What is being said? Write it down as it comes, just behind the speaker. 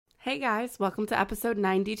Hey guys, welcome to episode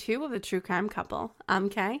 92 of the True Crime Couple. I'm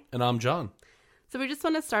Kay. And I'm John. So we just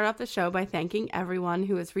want to start off the show by thanking everyone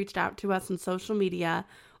who has reached out to us on social media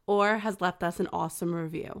or has left us an awesome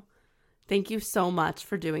review. Thank you so much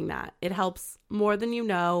for doing that. It helps more than you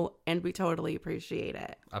know, and we totally appreciate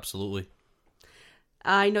it. Absolutely.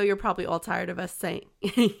 I know you're probably all tired of us saying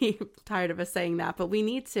that, but we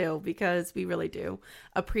need to because we really do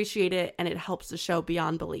appreciate it, and it helps the show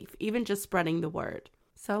beyond belief, even just spreading the word.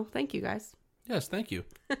 So thank you guys. Yes, thank you.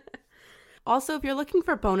 Also, if you're looking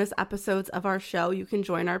for bonus episodes of our show, you can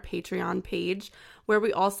join our Patreon page where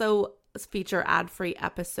we also feature ad-free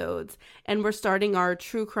episodes. And we're starting our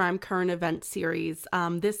True Crime Current Event series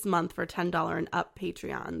this month for $10 and up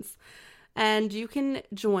Patreons. And you can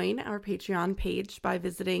join our Patreon page by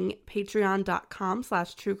visiting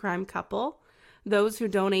patreon.com/truecrimecouple. Those who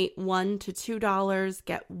donate $1 to $2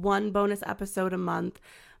 get one bonus episode a month,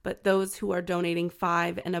 but those who are donating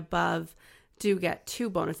 $5 and above do get 2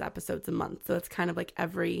 bonus episodes a month. So it's kind of like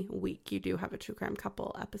every week you do have a True Crime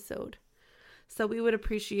Couple episode. So we would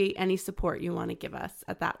appreciate any support you want to give us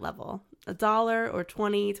at that level. $1 or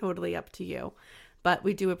 $20, totally up to you. But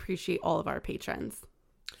we do appreciate all of our patrons.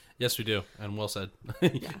 Yes, we do. And well said.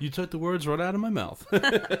 Yeah. You took the words right out of my mouth.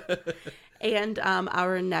 And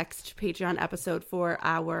our next Patreon episode for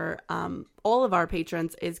our all of our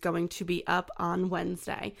patrons is going to be up on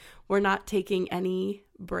Wednesday. We're not taking any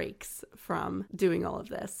breaks from doing all of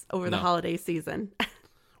this over the holiday season.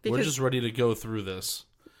 We're just ready to go through this.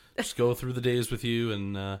 Just go through the days with you,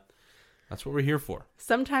 and that's what we're here for.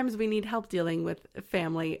 Sometimes we need help dealing with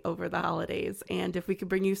family over the holidays, and if we could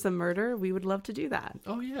bring you some murder, we would love to do that.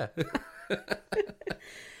 Oh, yeah.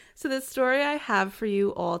 So the story I have for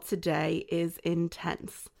you all today is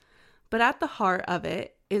intense, but at the heart of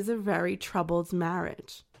it is a very troubled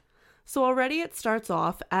marriage. So already it starts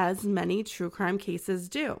off as many true crime cases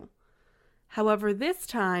do. However, this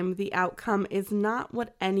time the outcome is not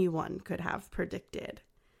what anyone could have predicted.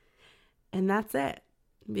 And that's it,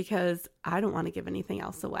 because I don't want to give anything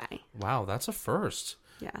else away. Wow, that's a first.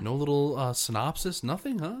 Yeah. No little synopsis,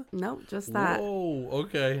 nothing, huh? No, just that. Whoa,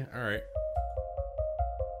 okay, all right.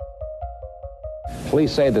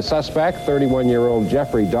 Police say the suspect, 31-year-old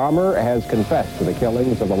Jeffrey Dahmer, has confessed to the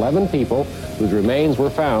killings of 11 people whose remains were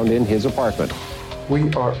found in his apartment.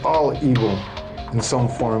 We are all evil in some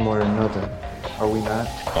form or another, are we not?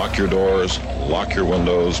 Lock your doors, lock your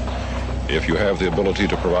windows. If you have the ability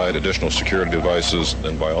to provide additional security devices,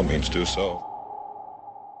 then by all means do so.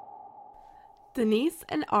 Denise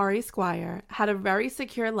and Ari Squire had a very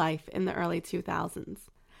secure life in the early 2000s.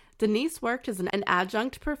 Denise worked as an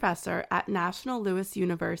adjunct professor at National Louis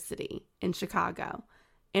University in Chicago,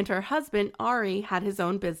 and her husband, Ari, had his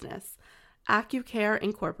own business, AccuCare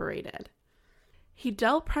Incorporated. He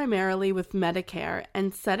dealt primarily with Medicare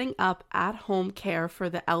and setting up at-home care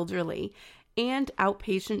for the elderly and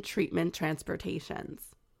outpatient treatment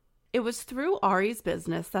transportations. It was through Ari's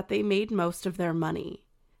business that they made most of their money,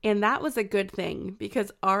 and that was a good thing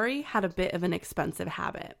because Ari had a bit of an expensive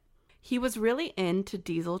habit. He was really into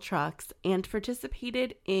diesel trucks and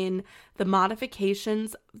participated in the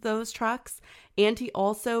modifications of those trucks. And he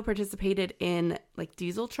also participated in like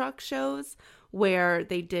diesel truck shows where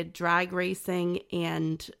they did drag racing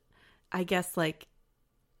and I guess like,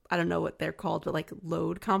 I don't know what they're called, but like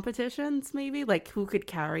load competitions maybe, like who could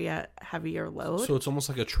carry a heavier load. So it's almost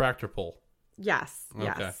like a tractor pull. Yes.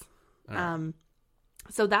 Okay. Yes. All right.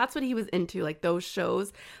 So that's what he was into, like those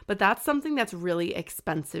shows. But that's something that's really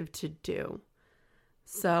expensive to do.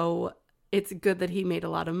 So it's good that he made a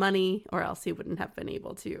lot of money or else he wouldn't have been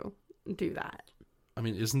able to do that. I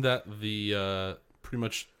mean, isn't that the pretty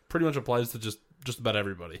much applies to just about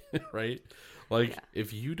everybody, right? Like,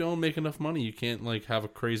 If you don't make enough money, you can't like have a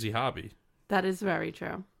crazy hobby. That is very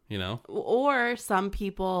true. You know? Or some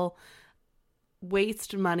people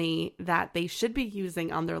waste money that they should be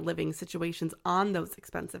using on their living situations on those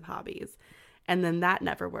expensive hobbies. And then that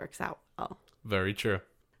never works out well. Very true.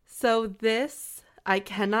 So this, I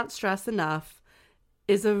cannot stress enough,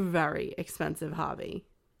 is a very expensive hobby.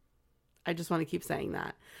 I just want to keep saying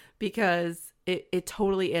that because it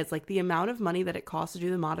totally is. Like the amount of money that it costs to do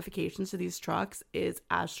the modifications to these trucks is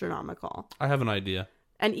astronomical. I have an idea.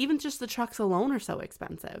 And even just the trucks alone are so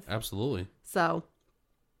expensive. Absolutely. So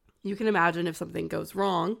you can imagine if something goes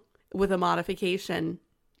wrong with a modification,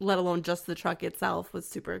 let alone just the truck itself, was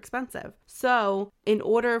super expensive. So in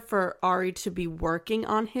order for Ari to be working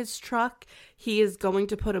on his truck, he is going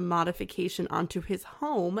to put a modification onto his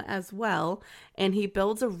home as well. And he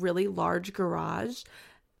builds a really large garage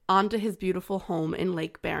onto his beautiful home in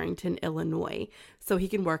Lake Barrington, Illinois, so he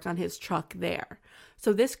can work on his truck there.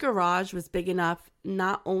 So this garage was big enough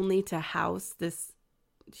not only to house this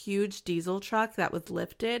huge diesel truck that was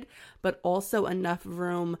lifted, but also enough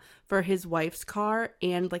room for his wife's car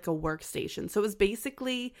and like a workstation. So it was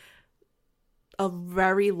basically a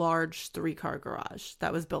very large 3-car garage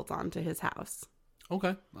that was built onto his house.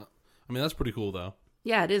 Okay. I mean, that's pretty cool, though.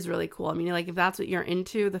 Yeah, it is really cool. I mean, like, if that's what you're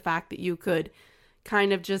into, the fact that you could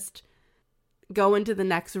kind of just go into the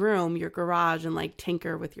next room, your garage, and like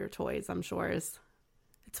tinker with your toys, I'm sure it's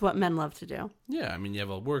what men love to do. Yeah, I mean, you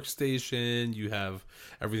have a workstation, you have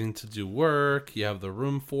everything to do work, you have the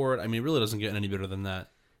room for it. I mean, it really doesn't get any better than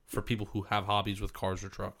that for people who have hobbies with cars or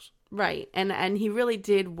trucks. Right. And he really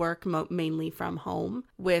did work mainly from home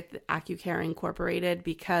with AccuCare Incorporated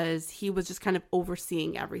because he was just kind of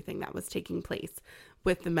overseeing everything that was taking place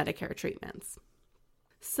with the Medicare treatments.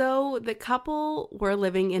 So the couple were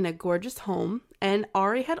living in a gorgeous home, and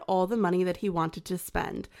Ari had all the money that he wanted to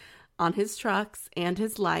spend on his trucks and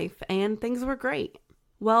his life, and things were great.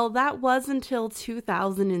 Well, that was until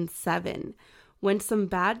 2007, when some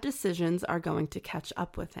bad decisions are going to catch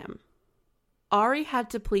up with him. Ari had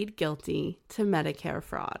to plead guilty to Medicare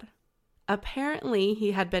fraud. Apparently,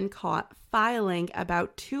 he had been caught filing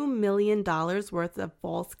about $2 million worth of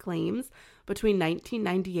false claims between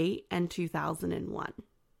 1998 and 2001.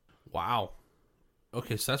 Wow.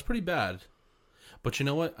 Okay, so that's pretty bad. But you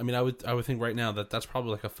know what? I mean, I would think right now that that's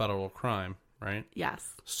probably like a federal crime, right?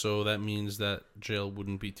 Yes. So that means that jail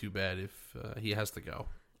wouldn't be too bad if he has to go.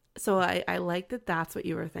 So I like that that's what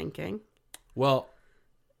you were thinking. Well,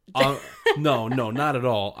 no, not at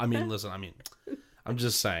all. I mean, listen, I'm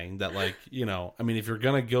just saying that, like, you know, I mean, if you're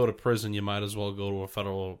going to go to prison, you might as well go to a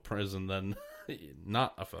federal prison than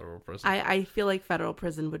not a federal prison. I feel like federal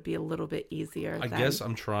prison would be a little bit easier. I guess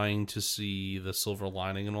I'm trying to see the silver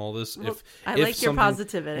lining in all this. Well, I like your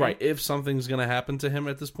positivity. Right. If something's going to happen to him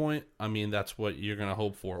at this point, I mean, that's what you're going to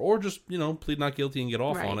hope for. Or just, you know, plead not guilty and get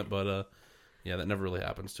off on it. But, yeah, that never really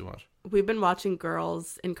happens too much. We've been watching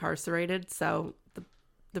Girls Incarcerated, so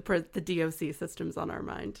the DOC system's on our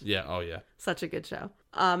mind. Yeah. Oh, yeah. Such a good show.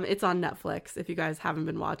 It's on Netflix if you guys haven't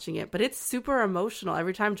been watching it, but it's super emotional.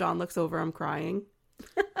 Every time John looks over, I'm crying.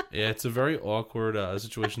 Yeah, it's a very awkward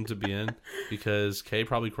situation to be in because Kay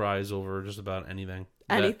probably cries over just about anything.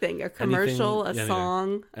 A commercial, a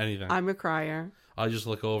song. Anything. I'm a crier. I just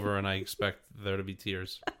look over and I expect there to be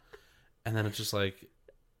tears. And then it's just like,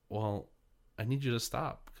 well, I need you to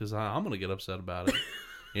stop because I'm going to get upset about it.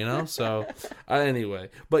 You know? So, anyway.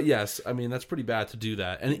 But yes, I mean, that's pretty bad to do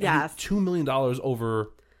that. And $2 million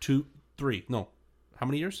over 3. No. How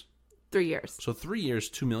many years? 3 years. So 3 years,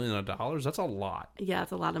 $2 million. That's a lot. Yeah,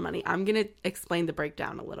 it's a lot of money. I'm going to explain the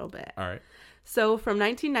breakdown a little bit. All right. So from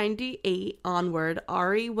 1998 onward,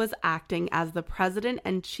 Ari was acting as the president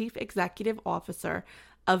and chief executive officer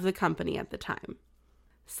of the company at the time.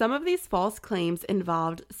 Some of these false claims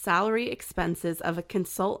involved salary expenses of a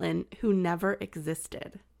consultant who never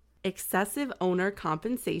existed, excessive owner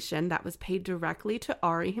compensation that was paid directly to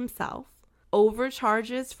Ari himself,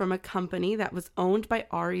 overcharges from a company that was owned by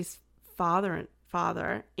Ari's father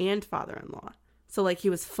and father-in-law. So like he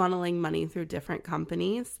was funneling money through different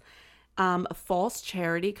companies, false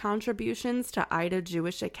charity contributions to Ida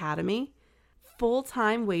Jewish Academy,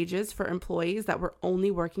 full-time wages for employees that were only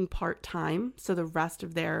working part-time, so the rest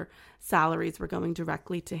of their salaries were going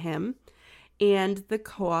directly to him, and the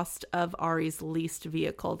cost of Ari's leased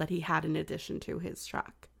vehicle that he had in addition to his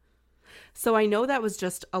truck. So I know that was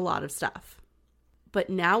just a lot of stuff. But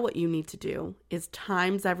now what you need to do is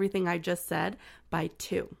times everything I just said by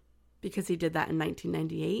 2, because he did that in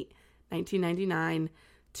 1998, 1999,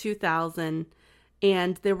 2000,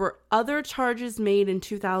 and there were other charges made in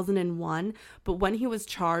 2001, but when he was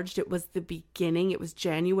charged, it was the beginning. It was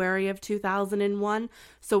January of 2001.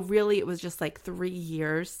 So really, it was just like 3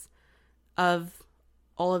 years of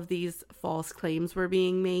all of these false claims were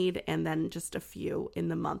being made, and then just a few in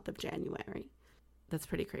the month of January. That's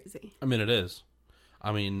pretty crazy. I mean, it is.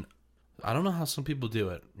 I mean, I don't know how some people do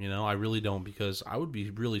it. You know, I really don't, because I would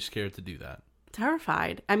be really scared to do that.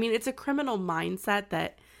 Terrified. I mean, it's a criminal mindset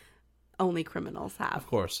that only criminals have. Of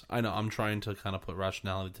course. I know. I'm trying to kind of put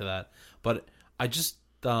rationality to that. But I just,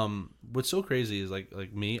 what's so crazy is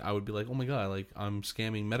like me, I would be like, oh my God, like I'm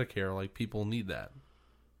scamming Medicare. Like people need that.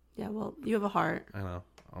 Yeah, well, you have a heart. I know.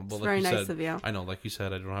 It's very nice of you. I know. Like you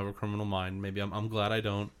said, I don't have a criminal mind. Maybe I'm glad I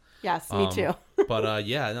don't. Yes, me too. But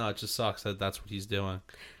yeah, no, it just sucks that that's what he's doing.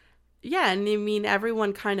 Yeah, and I mean,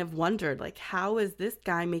 everyone kind of wondered, like, how is this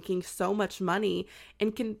guy making so much money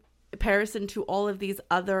and can comparison to all of these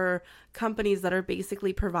other companies that are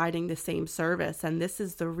basically providing the same service. And this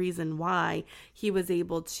is the reason why he was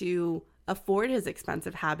able to afford his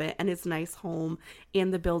expensive habit and his nice home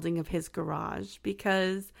and the building of his garage,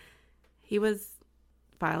 because he was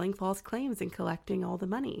filing false claims and collecting all the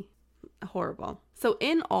money. Horrible. So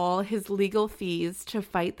in all, his legal fees to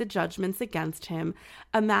fight the judgments against him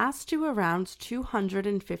amassed to around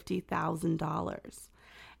 $250,000.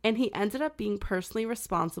 And he ended up being personally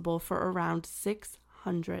responsible for around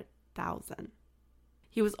 $600,000.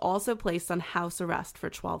 He was also placed on house arrest for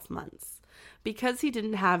 12 months. Because he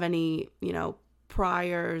didn't have any,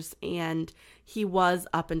 priors, and he was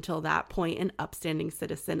up until that point an upstanding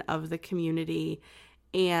citizen of the community,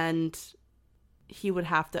 and he would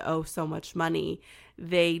have to owe so much money,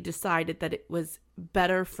 they decided that it was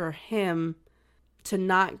better for him to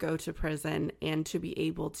not go to prison and to be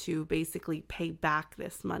able to basically pay back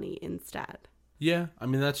this money instead. Yeah, I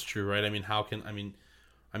mean, that's true, right? I mean,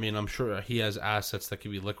 I'm sure he has assets that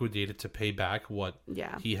can be liquidated to pay back what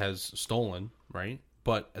he has stolen, right?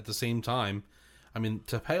 But at the same time, I mean,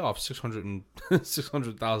 to pay off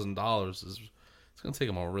 $600,000 is, it's going to take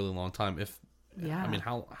him a really long time. I mean,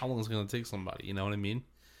 how long is it going to take somebody? You know what I mean?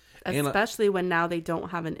 Especially when now they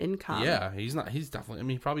don't have an income. Yeah, he's definitely, I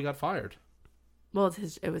mean, he probably got fired. Well,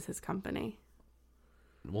 it was his company.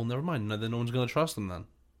 Well, never mind. Then no one's going to trust him then.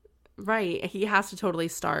 Right. He has to totally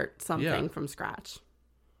start something from scratch.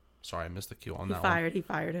 Sorry, I missed the cue on that one. He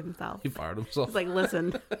fired himself. He fired himself. He's like,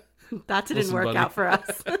 listen, that didn't work out for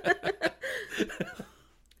us.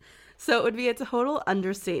 So it would be a total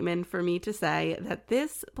understatement for me to say that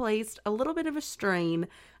this placed a little bit of a strain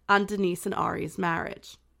on Denise and Ari's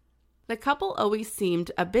marriage. The couple always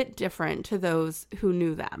seemed a bit different to those who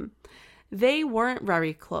knew them. They weren't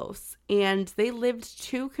very close, and they lived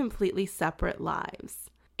two completely separate lives.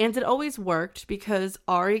 And it always worked because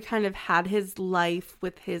Ari kind of had his life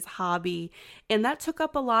with his hobby, and that took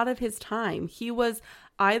up a lot of his time. He was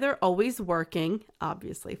either always working,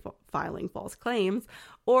 obviously filing false claims,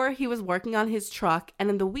 or he was working on his truck, and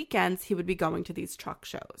in the weekends he would be going to these truck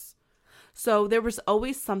shows. So there was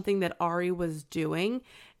always something that Ari was doing,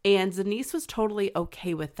 and Denise was totally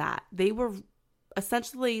okay with that. They were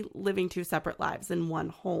essentially living two separate lives in one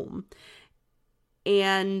home.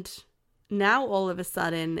 And now all of a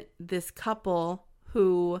sudden, this couple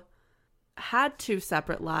who had two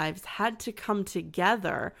separate lives had to come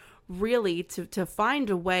together really to find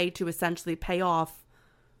a way to essentially pay off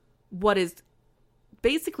what is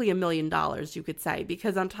basically $1 million, you could say,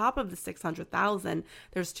 because on top of the $600,000,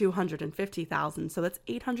 there's $250,000. So that's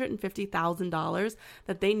 $850,000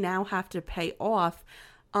 that they now have to pay off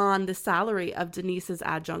on the salary of Denise's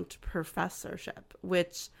adjunct professorship,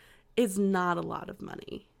 which is not a lot of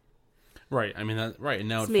money. Right. I mean, right. And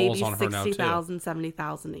now it's it falls on her now, too. $60,000,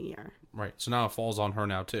 $70,000 a year. Right. So now it falls on her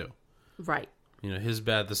now, too. Right. His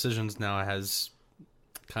bad decisions now has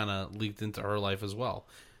kind of leaked into her life as well.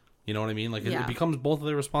 You know what I mean? Like, it becomes both of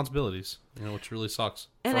their responsibilities, which really sucks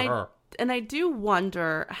for her. And I do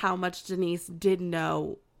wonder how much Denise did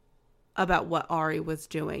know about what Ari was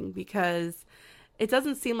doing, because it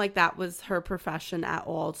doesn't seem like that was her profession at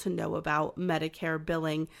all to know about Medicare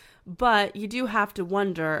billing. But you do have to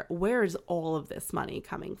wonder, where is all of this money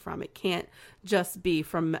coming from? It can't just be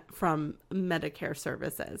from Medicare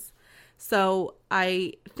services. So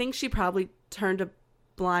I think she probably turned a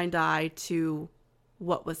blind eye to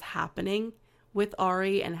what was happening with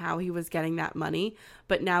Ari and how he was getting that money.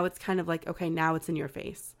 But now it's kind of like, okay, now it's in your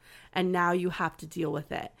face. And now you have to deal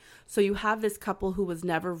with it. So you have this couple who was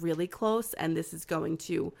never really close, and this is going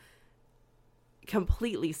to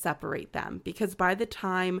completely separate them, because by the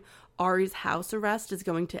time Ari's house arrest is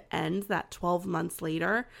going to end, that 12 months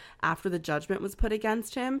later, after the judgment was put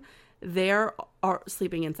against him, they're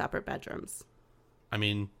sleeping in separate bedrooms. I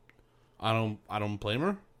mean, I don't blame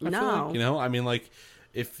her. I No. feel like, I mean, like,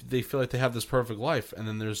 if they feel like they have this perfect life, and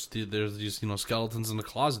then there's these skeletons in the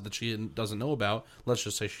closet that she doesn't know about. Let's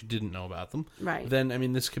just say she didn't know about them. Right. Then I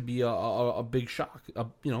mean, this could be a big shock.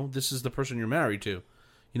 This is the person you're married to.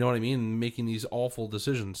 You know what I mean? Making these awful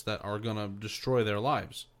decisions that are gonna destroy their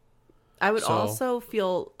lives. I would also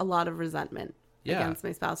feel a lot of resentment Yeah. against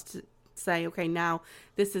my spouse to say, okay, now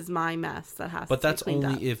this is my mess that has to be But cleaned that's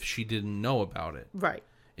only up. if she didn't know about it. Right.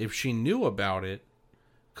 If she knew about it,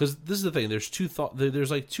 because this is the thing.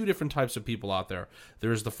 There's like two different types of people out there.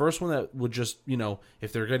 There's the first one that would just,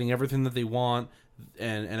 if they're getting everything that they want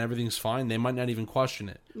and everything's fine, they might not even question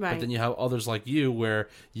it. Right. But then you have others like you where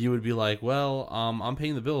you would be like, well, I'm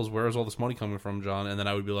paying the bills. Where is all this money coming from, John? And then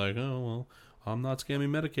I would be like, oh, well, I'm not scamming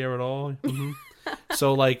Medicare at all. Mm-hmm.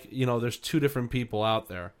 So, like, there's two different people out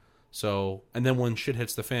there. So, and then when shit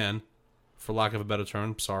hits the fan, for lack of a better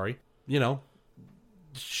term, sorry,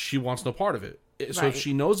 she wants no part of it. So if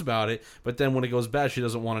she knows about it, but then when it goes bad, she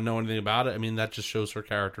doesn't want to know anything about it. I mean, that just shows her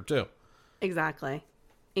character too. Exactly.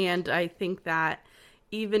 And I think that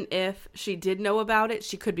even if she did know about it,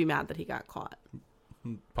 she could be mad that he got caught.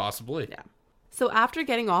 Possibly. Yeah. So after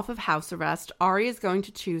getting off of house arrest, Ari is going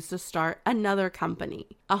to choose to start another company,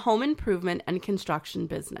 a home improvement and construction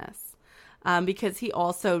business, because he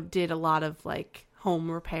also did a lot of like home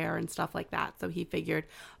repair and stuff like that. So he figured,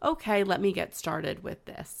 okay, let me get started with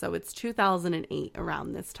this. So it's 2008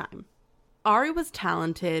 around this time. Ari was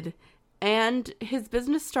talented and his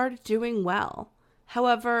business started doing well.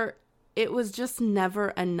 However, it was just never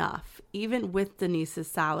enough, even with Denise's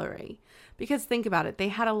salary. Because think about it, they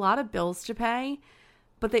had a lot of bills to pay,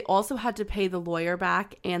 but they also had to pay the lawyer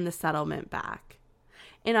back and the settlement back.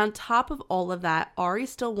 And on top of all of that, Ari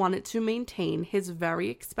still wanted to maintain his very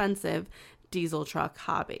expensive diesel truck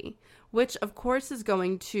hobby, which of course is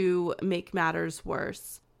going to make matters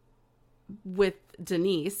worse with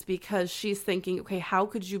Denise, because she's thinking, okay, how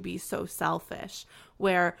could you be so selfish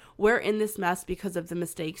where we're in this mess because of the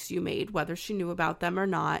mistakes you made, whether she knew about them or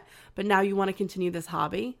not, but now you want to continue this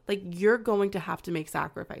hobby? Like, you're going to have to make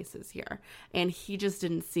sacrifices here. And he just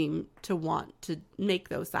didn't seem to want to make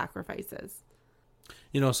those sacrifices.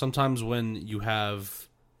 Sometimes when you have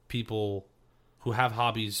people who have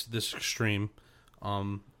hobbies this extreme,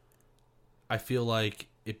 I feel like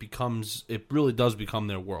it really does become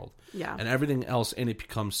their world. Yeah. And everything else in it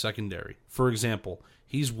becomes secondary. For example,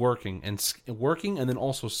 he's working and then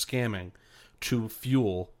also scamming to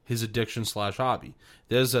fuel his addiction / hobby.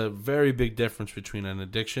 There's a very big difference between an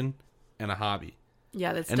addiction and a hobby.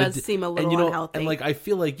 Yeah, this does seem a little unhealthy. And like, I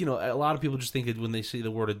feel like, a lot of people just think that when they see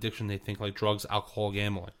the word addiction, they think like drugs, alcohol,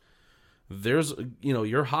 gambling. There's,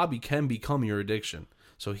 your hobby can become your addiction.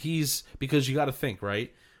 So because you got to think,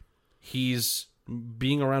 right? He's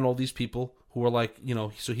being around all these people who are like,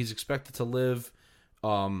 so he's expected to live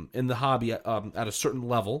in the hobby at a certain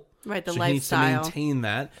level. Right, the so lifestyle. He needs to maintain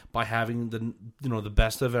that by having the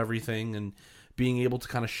best of everything and being able to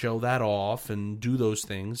kind of show that off and do those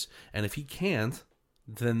things. And if he can't,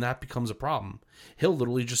 then that becomes a problem. He'll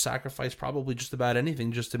literally just sacrifice probably just about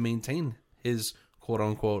anything just to maintain his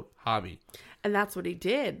quote-unquote hobby. And that's what he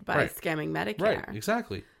did by scamming Medicare. Right,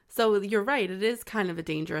 exactly. So you're right. It is kind of a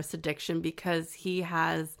dangerous addiction because he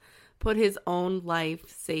has put his own life,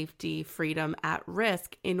 safety, freedom at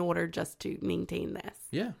risk in order just to maintain this.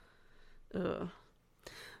 Yeah. Ugh.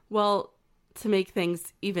 Well, to make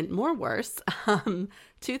things even more worse,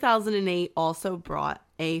 2008 also brought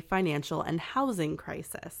a financial and housing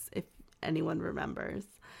crisis, if anyone remembers.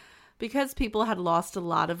 Because people had lost a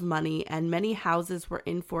lot of money and many houses were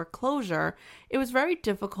in foreclosure, it was very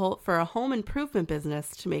difficult for a home improvement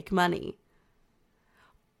business to make money.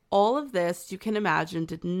 All of this, you can imagine,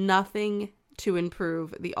 did nothing to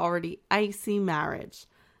improve the already icy marriage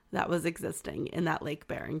that was existing in that Lake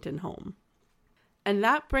Barrington home. And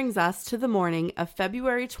that brings us to the morning of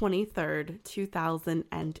February 23rd,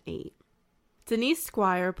 2008. Denise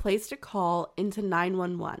Squire placed a call into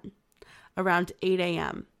 911 around 8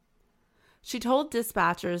 a.m. She told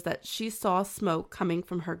dispatchers that she saw smoke coming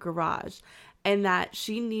from her garage and that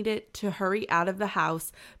she needed to hurry out of the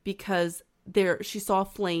house because she saw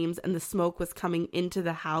flames and the smoke was coming into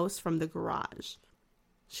the house from the garage.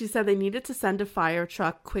 She said they needed to send a fire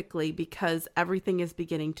truck quickly because everything is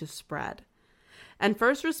beginning to spread. And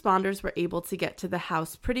first responders were able to get to the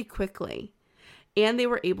house pretty quickly, and they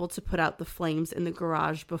were able to put out the flames in the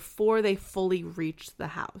garage before they fully reached the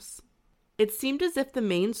house. It seemed as if the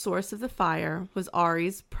main source of the fire was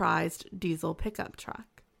Ari's prized diesel pickup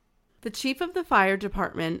truck. The chief of the fire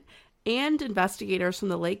department and investigators from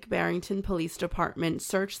the Lake Barrington Police Department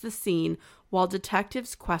searched the scene while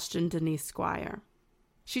detectives questioned Denise Squire.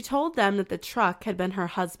 She told them that the truck had been her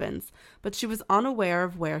husband's, but she was unaware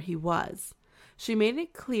of where he was. She made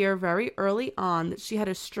it clear very early on that she had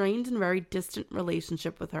a strained and very distant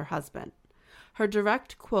relationship with her husband. Her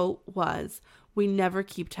direct quote was, "We never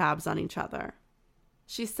keep tabs on each other."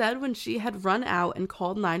 She said when she had run out and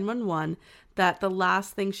called 911 that the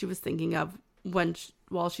last thing she was thinking of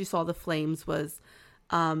while she saw the flames was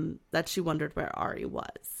that she wondered where Ari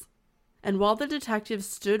was. And while the detective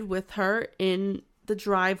stood with her in the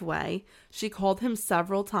driveway, she called him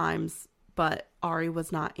several times, but Ari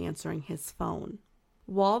was not answering his phone.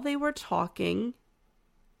 While they were talking,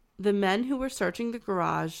 the men who were searching the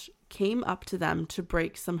garage came up to them to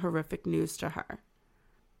break some horrific news to her.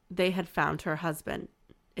 They had found her husband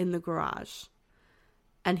in the garage,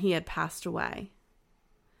 and he had passed away.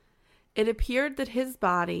 It appeared that his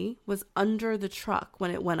body was under the truck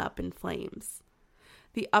when it went up in flames.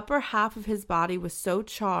 The upper half of his body was so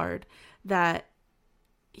charred that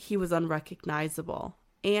he was unrecognizable,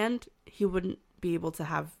 and he wouldn't be able to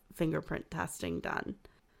have fingerprint testing done.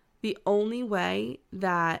 The only way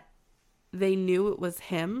that they knew it was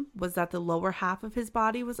him was that the lower half of his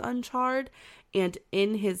body was uncharred, and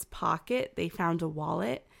in his pocket they found a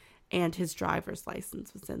wallet, and his driver's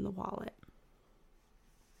license was in the wallet.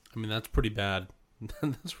 I mean, that's pretty bad.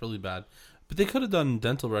 That's really bad. But they could have done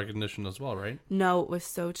dental recognition as well, right? No, it was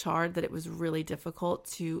so charred that it was really difficult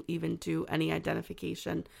to even do any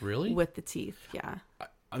identification. Really? With the teeth, yeah.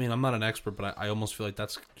 I mean, I'm not an expert, but I almost feel like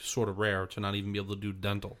that's sort of rare to not even be able to do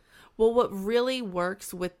dental. Well, what really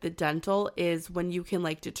works with the dental is when you can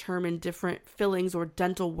determine different fillings or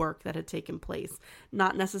dental work that had taken place,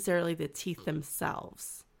 not necessarily the teeth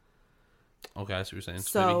themselves. Okay, I see what you're saying.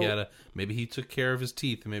 So maybe he took care of his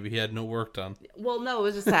teeth, and maybe he had no work done. Well, no, it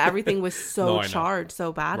was just that everything was so charred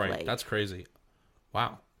so badly. Right, that's crazy.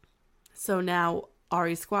 Wow. So now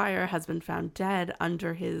Ari Squire has been found dead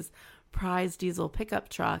under his prize diesel pickup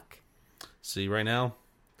truck. See, right now,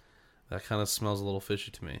 that kind of smells a little fishy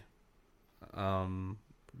to me.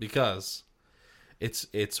 Because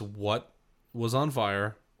it's what was on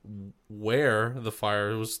fire, where the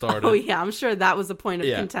fire was started. Oh yeah, I'm sure that was a point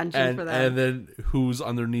of contention for them. And then who's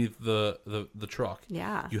underneath the truck.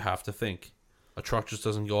 Yeah. You have to think. A truck just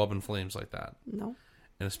doesn't go up in flames like that. No.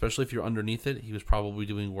 And especially if you're underneath it, he was probably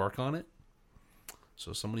doing work on it.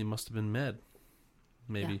 So somebody must have been mad.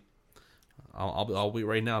 Maybe. Yeah. I'll wait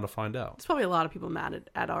right now to find out. There's probably a lot of people mad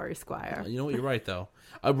at Ari Squire. You know what? You're right, though.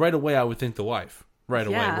 Right away, I would think the wife. Right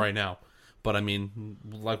away, right now. But, I mean,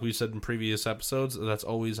 like we said in previous episodes, that's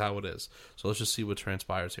always how it is. So let's just see what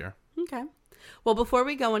transpires here. Okay. Well, before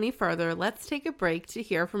we go any further, let's take a break to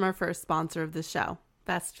hear from our first sponsor of the show,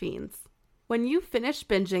 Best Fiends. When you finish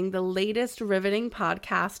binging the latest riveting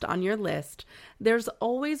podcast on your list, there's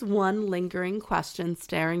always one lingering question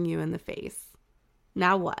staring you in the face.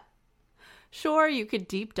 Now what? Sure, you could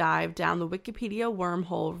deep dive down the Wikipedia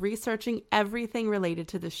wormhole researching everything related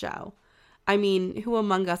to the show. I mean, who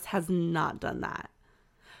among us has not done that?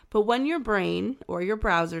 But when your brain or your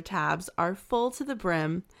browser tabs are full to the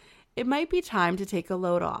brim, it might be time to take a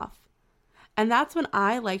load off. And that's when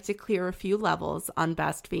I like to clear a few levels on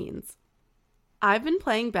Best Fiends. I've been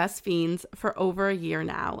playing Best Fiends for over a year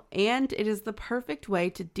now, and it is the perfect way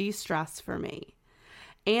to de-stress for me.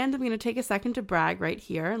 And I'm going to take a second to brag right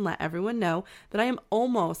here and let everyone know that I am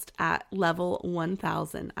almost at level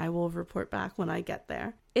 1000. I will report back when I get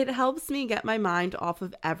there. It helps me get my mind off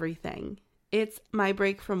of everything. It's my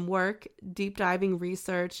break from work, deep diving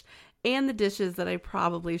research, and the dishes that I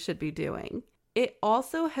probably should be doing. It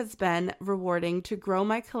also has been rewarding to grow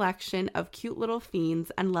my collection of cute little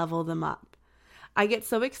fiends and level them up. I get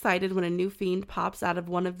so excited when a new fiend pops out of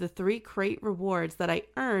one of the 3 crate rewards that I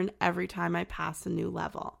earn every time I pass a new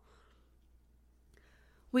level.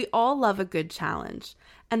 We all love a good challenge,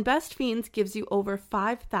 and Best Fiends gives you over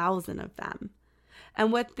 5,000 of them.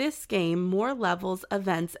 And with this game, more levels,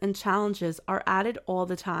 events, and challenges are added all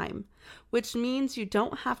the time, which means you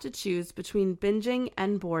don't have to choose between binging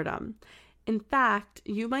and boredom. In fact,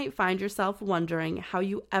 you might find yourself wondering how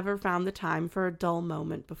you ever found the time for a dull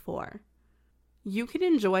moment before. You can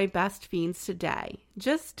enjoy Best Fiends today.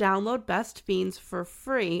 Just download Best Fiends for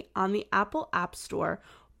free on the Apple App Store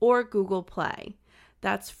or Google Play.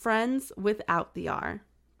 That's friends without the R.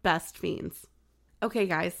 Best Fiends. Okay,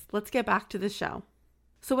 guys, let's get back to the show.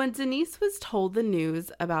 So when Denise was told the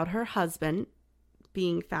news about her husband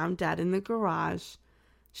being found dead in the garage,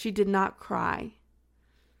 she did not cry,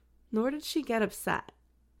 nor did she get upset.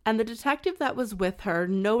 And the detective that was with her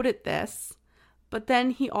noted this, but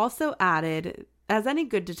then he also added, as any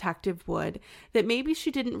good detective would, that maybe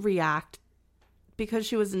she didn't react because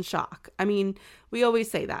she was in shock. I mean, we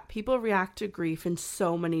always say that. People react to grief in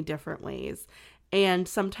so many different ways. And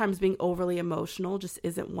sometimes being overly emotional just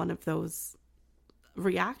isn't one of those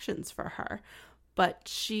reactions for her. But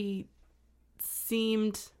she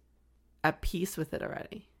seemed at peace with it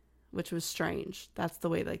already, which was strange. That's the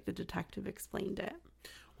way the detective explained it.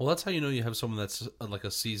 Well, that's how you know you have someone that's like a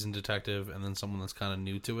seasoned detective and then someone that's kind of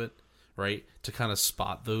new to it, right? To kind of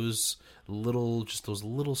spot those little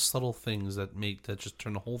subtle things that just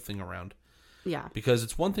turn the whole thing around. Yeah. Because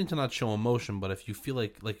it's one thing to not show emotion, but if you feel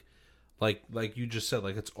like you just said,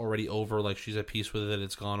 like it's already over, like she's at peace with it,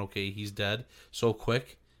 it's gone, okay, he's dead so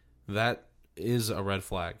quick, that is a red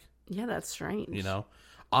flag. Yeah, that's strange. You know?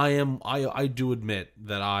 I do admit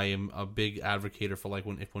that I am a big advocate for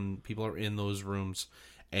when people are in those rooms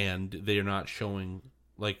and they're not showing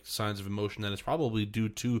like signs of emotion, then it's probably due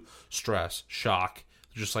to stress, shock,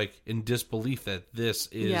 just like in disbelief that this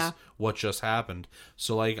is what just happened.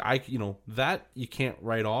 So like that you can't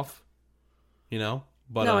write off,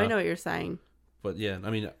 But no, I know what you're saying. But yeah, I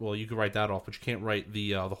mean, well, you could write that off, but you can't write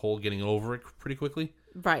the whole getting over it pretty quickly.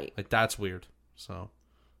 Right. Like that's weird. So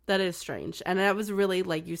that is strange, and that was really,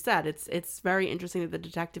 like you said, it's very interesting that the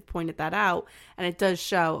detective pointed that out, and it does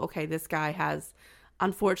show, okay, this guy has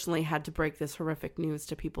unfortunately had to break this horrific news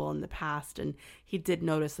to people in the past, and he did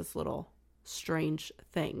notice this little strange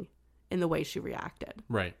thing in the way she reacted.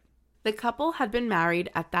 Right. The couple had been married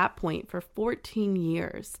at that point for 14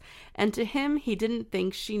 years, and to him, he didn't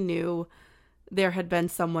think she knew there had been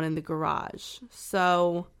someone in the garage.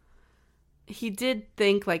 So he did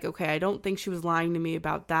think, like, okay, I don't think she was lying to me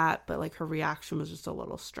about that, but like her reaction was just a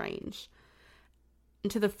little strange.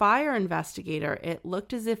 And to the fire investigator, it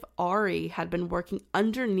looked as if Ari had been working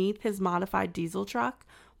underneath his modified diesel truck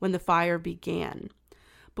when the fire began.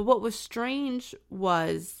 But what was strange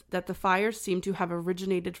was that the fire seemed to have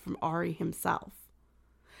originated from Ari himself.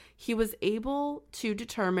 He was able to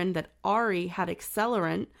determine that Ari had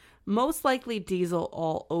accelerant, most likely diesel,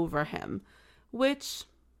 all over him, which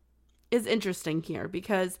is interesting here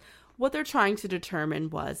because what they're trying to determine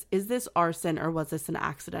was, is this arson or was this an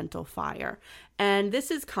accidental fire? And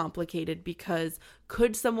this is complicated because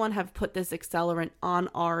could someone have put this accelerant on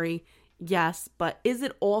Ari? Yes, but is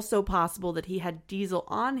it also possible that he had diesel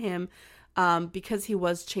on him because he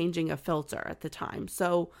was changing a filter at the time?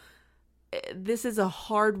 So this is a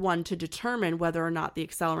hard one to determine whether or not the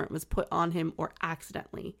accelerant was put on him or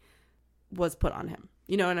accidentally was put on him.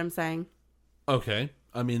 You know what I'm saying? Okay.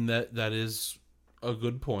 I mean, that is a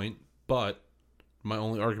good point, but my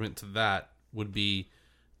only argument to that would be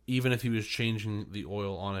even if he was changing the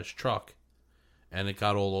oil on his truck and it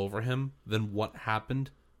got all over him, then what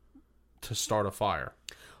happened to start a fire?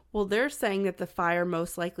 Well, they're saying that the fire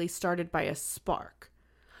most likely started by a spark.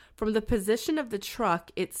 From the position of the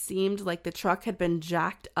truck, it seemed like the truck had been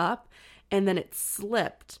jacked up and then it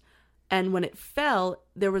slipped. And when it fell,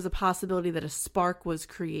 there was a possibility that a spark was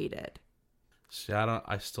created. See,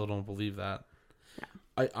 I still don't believe that.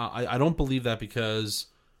 Yeah. I don't believe that because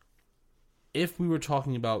if we were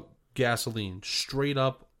talking about gasoline, straight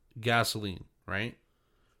up gasoline, right?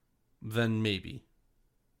 Then maybe.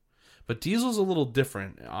 But diesel's a little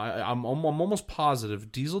different. I'm almost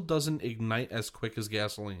positive diesel doesn't ignite as quick as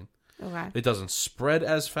gasoline. Okay. It doesn't spread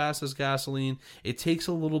as fast as gasoline. It takes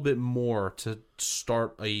a little bit more to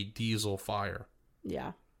start a diesel fire.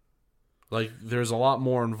 Yeah. Like, there's a lot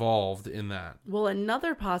more involved in that. Well,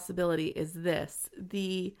 another possibility is this.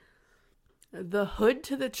 The hood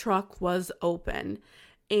to the truck was open,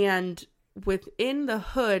 and within the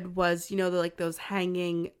hood was, like those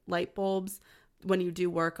hanging light bulbs when you do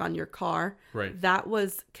work on your car. Right. That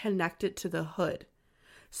was connected to the hood.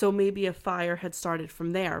 So maybe a fire had started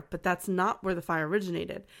from there, but that's not where the fire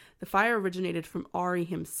originated. The fire originated from Ari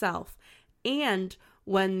himself. And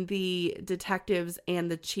when the detectives and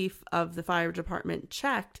the chief of the fire department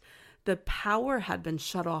checked, the power had been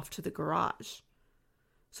shut off to the garage.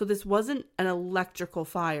 So this wasn't an electrical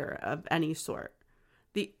fire of any sort.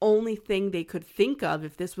 The only thing they could think of,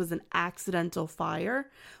 if this was an accidental fire,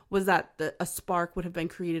 was that a spark would have been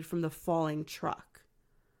created from the falling truck.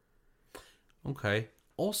 Okay.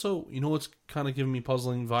 Also, what's kind of giving me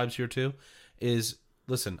puzzling vibes here too is,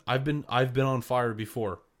 listen, I've been on fire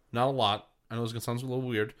before. Not a lot. I know it's going to sound a little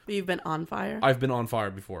weird. But you've been on fire? I've been on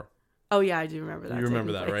fire before. Oh, yeah, I do remember that. You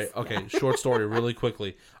remember that, right? Okay, Yeah. Short story really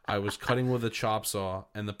quickly. I was cutting with a chop saw,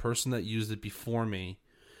 and the person that used it before me,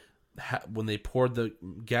 when they poured the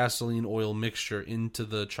gasoline oil mixture into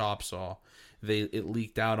the chop saw, it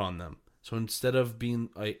leaked out on them. So instead of being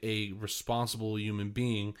a responsible human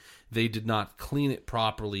being, they did not clean it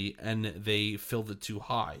properly, and they filled it too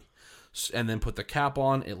high. And then put the cap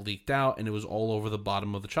on, it leaked out, and it was all over the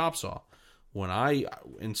bottom of the chop saw. When I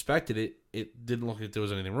inspected it, it didn't look like there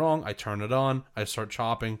was anything wrong. I turned it on. I start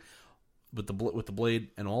chopping with the blade,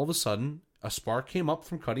 and all of a sudden, a spark came up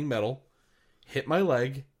from cutting metal, hit my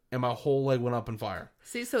leg, and my whole leg went up in fire.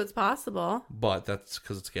 See, so it's possible. But that's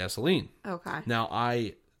because it's gasoline. Okay.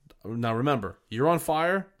 Now remember, you're on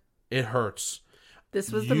fire, it hurts.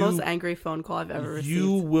 This was the most angry phone call I've ever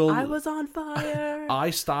received. I was on fire. I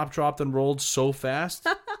stopped, dropped, and rolled so fast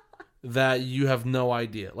that you have no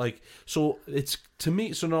idea. Like, so it's, to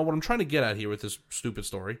me, so now what I'm trying to get at here with this stupid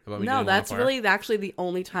story about me getting on that's fire, really actually the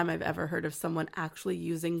only time I've ever heard of someone actually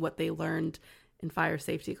using what they learned in fire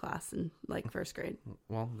safety class in like first grade.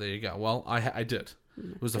 Well, there you go. Well, I did.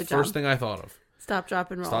 It was the Good first job. thing I thought of. Stop, drop,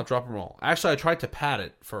 and roll. Stop, drop, and roll. Actually, I tried to pat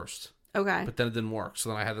it first. Okay. But then it didn't work. So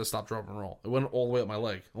then I had to stop, drop, and roll. It went all the way up my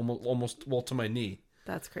leg, almost to my knee.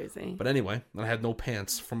 That's crazy. But anyway, I had no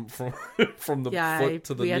pants from the foot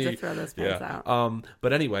to the knee. We had to throw those pants out.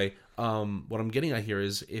 But anyway, what I'm getting at here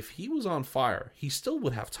is if he was on fire, he still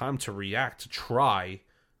would have time to react, to try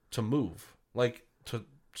to move, like to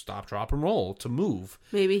stop, drop, and roll, to move.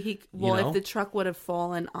 Maybe if the truck would have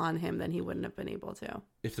fallen on him, then he wouldn't have been able to.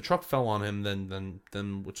 If the truck fell on him, then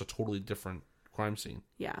it's a totally different crime scene.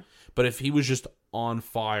 Yeah. But if he was just on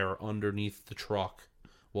fire underneath the truck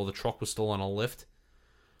while the truck was still on a lift,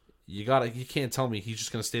 you can't tell me he's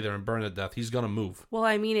just going to stay there and burn to death. He's going to move. Well,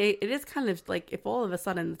 I mean, it is kind of like if all of a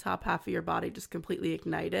sudden the top half of your body just completely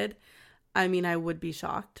ignited, I mean, I would be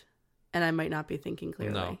shocked and I might not be thinking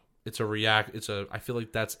clearly. No. I feel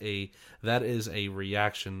like that is a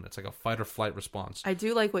reaction. It's like a fight or flight response. I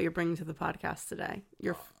do like what you're bringing to the podcast today.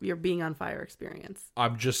 Your being on fire experience.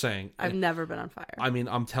 I'm just saying. I've never been on fire. I mean,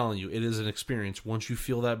 I'm telling you, it is an experience. Once you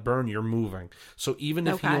feel that burn, you're moving. So even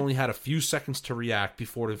if he only had a few seconds to react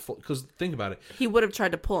because think about it. He would have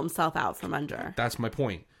tried to pull himself out from under. That's my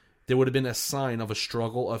point. There would have been a sign of a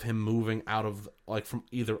struggle of him moving out of, like, from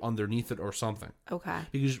either underneath it or something. Okay.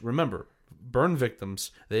 Because remember, burn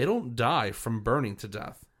victims, they don't die from burning to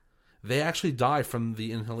death. They actually die from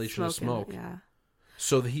the inhalation of smoke. Yeah.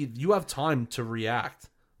 So you have time to react,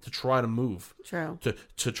 to try to move. True.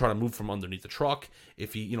 To try to move from underneath the truck.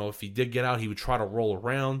 If he did get out, he would try to roll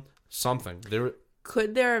around, something.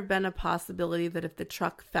 Could there have been a possibility that if the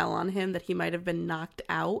truck fell on him that he might have been knocked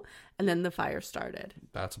out and then the fire started?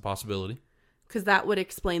 That's a possibility. Because that would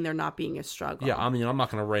explain there not being a struggle. Yeah, I mean, I'm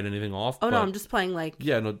not going to write anything off. Oh, no, I'm just playing like...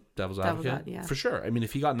 Yeah, no, devil's advocate. Yeah. For sure. I mean,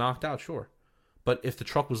 if he got knocked out, sure. But if the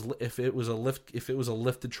truck if it was a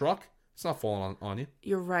lifted truck, it's not falling on you.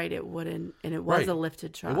 You're right, it wouldn't. And it was a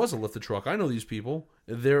lifted truck. It was a lifted truck. I know these people.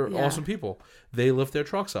 They're awesome people. They lift their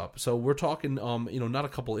trucks up. So we're talking, not a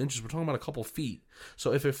couple inches. We're talking about a couple feet.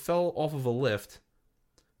 So if it fell off of a lift,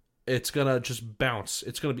 it's gonna just bounce.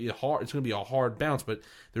 It's gonna be a hard bounce. But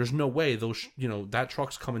there's no way that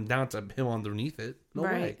truck's coming down to him underneath it. No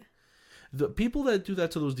way. The people that do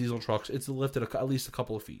that to those diesel trucks, it's lifted at least a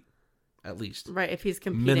couple of feet, at least. Right. If he's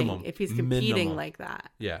competing, minimum. like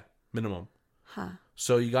that. Yeah, minimum. Huh.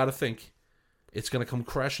 So you got to think it's gonna come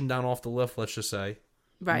crashing down off the lift. Let's just say.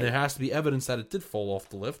 Right. And there has to be evidence that it did fall off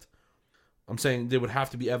the lift. I'm saying there would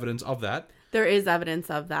have to be evidence of that. There is evidence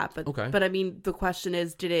of that, but okay. But I mean, the question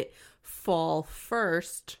is, did it fall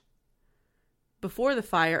first before the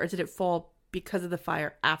fire, or did it fall because of the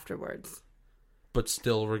fire afterwards? But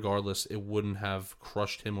still, regardless, it wouldn't have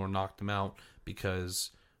crushed him or knocked him out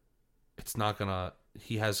because it's not gonna.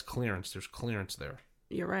 He has clearance. There's clearance there.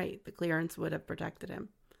 You're right. The clearance would have protected him.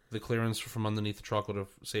 The clearance from underneath the truck would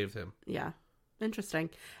have saved him. Yeah. Interesting.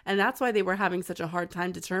 And that's why they were having such a hard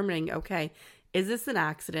time determining, okay, is this an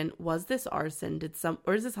accident? Was this arson?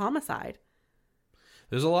 Or is this homicide?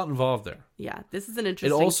 There's a lot involved there. Yeah, this is an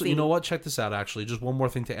interesting It also, scene. you know what? Check this out, actually. Just one more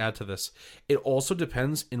thing to add to this. It also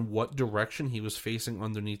depends in what direction he was facing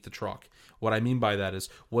underneath the truck. What I mean by that is,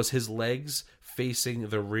 was his legs facing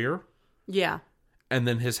the rear? Yeah. And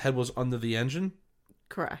then his head was under the engine?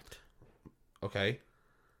 Correct. Okay.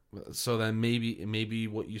 So then maybe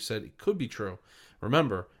what you said could be true.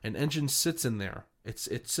 Remember, an engine sits in there. It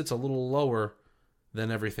sits a little lower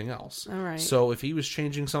than everything else. All right. So if he was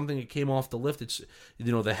changing something, it came off the lift. It's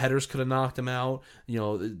the headers could have knocked him out.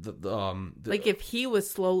 Like if he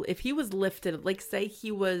was lifted, like say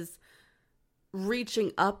he was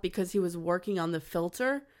reaching up because he was working on the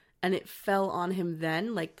filter and it fell on him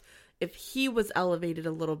then, like if he was elevated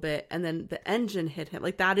a little bit and then the engine hit him,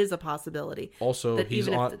 like that is a possibility. Also, that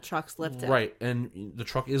even if the truck's lifted. Right, and the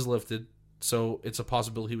truck is lifted, so it's a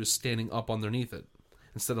possibility he was standing up underneath it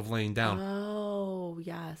instead of laying down. Oh,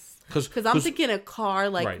 yes. Because I'm thinking a car,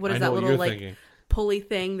 like, right, what is I that know little, what like, thinking. pulley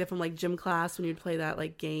thing that from, like, gym class when you'd play that,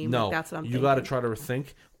 like, game? No, like, that's what I'm thinking. You got to try to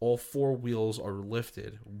think. All four wheels are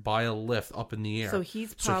lifted by a lift up in the air. So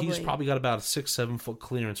he's probably got about a 6-7 foot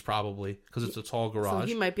clearance, probably, because it's a tall garage. So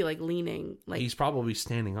he might be, like, leaning. Like, he's probably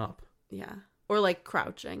standing up. Yeah. Or, like,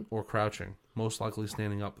 crouching. Or crouching. Most likely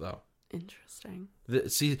standing up, though. Interesting.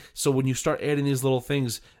 So when you start adding these little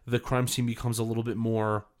things, the crime scene becomes a little bit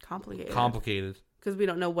more complicated. Because we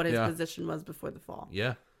don't know what his position was before the fall.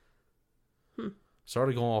 Yeah.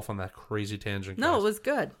 Sorry to go off on that crazy tangent. No, guys. it was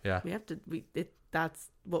good. Yeah. We have to. That's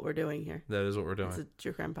what we're doing here. That is what we're doing. It's a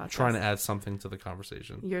true crime podcast. I'm trying to add something to the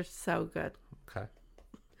conversation. You're so good. Okay.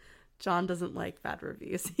 John doesn't like bad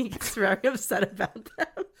reviews. He gets very upset about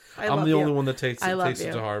them. I'm the only one that takes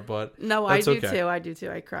it to heart, but no, I do okay. too. I do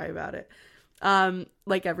too. I cry about it,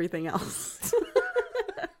 like everything else.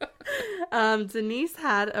 Denise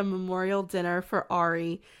had a memorial dinner for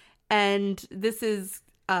Ari, and this is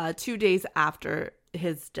 2 days after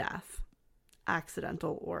his death,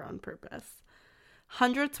 accidental or on purpose.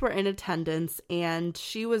 Hundreds were in attendance, and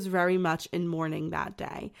she was very much in mourning that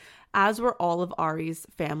day, as were all of Ari's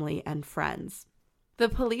family and friends. The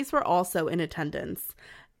police were also in attendance,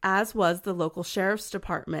 as was the local sheriff's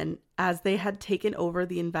department, as they had taken over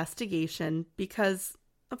the investigation because,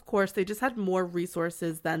 of course, they just had more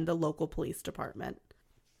resources than the local police department.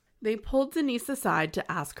 They pulled Denise aside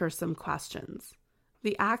to ask her some questions.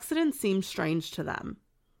 The accident seemed strange to them.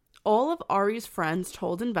 All of Ari's friends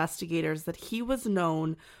told investigators that he was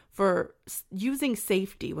known for using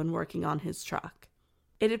safety when working on his truck.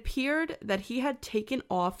 It appeared that he had taken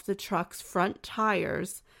off the truck's front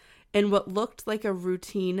tires in what looked like a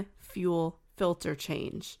routine fuel filter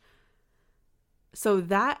change. So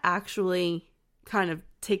that actually kind of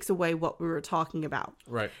takes away what we were talking about.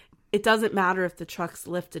 Right. It doesn't matter if the truck's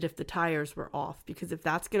lifted if the tires were off, because if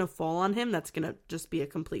that's going to fall on him, that's going to just be a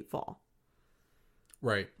complete fall.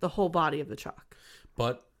 Right. The whole body of the truck.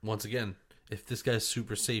 But once again, if this guy's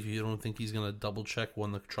super safe, you don't think he's going to double check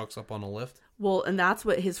when the truck's up on a lift? Well, and that's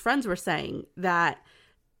what his friends were saying, that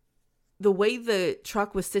the way the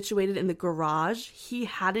truck was situated in the garage, he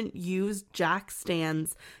hadn't used jack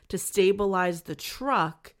stands to stabilize the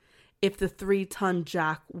truck if the 3-ton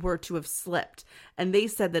jack were to have slipped. And they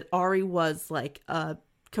said that Ari was like a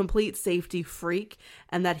complete safety freak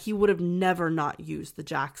and that he would have never not used the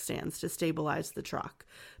jack stands to stabilize the truck.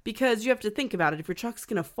 Because you have to think about it. If your truck's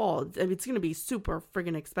going to fall, I mean, it's going to be super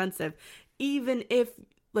friggin' expensive. Even if,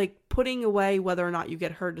 like, putting away whether or not you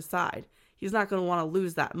get hurt aside, he's not going to want to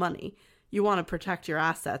lose that money. You want to protect your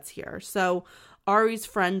assets here. So Ari's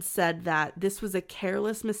friends said that this was a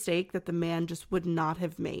careless mistake that the man just would not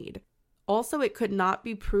have made. Also, it could not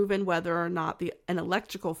be proven whether or not an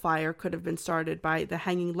electrical fire could have been started by the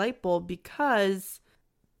hanging light bulb because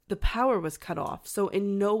the power was cut off. So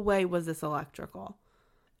in no way was this electrical.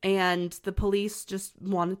 And the police just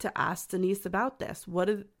wanted to ask Denise about this.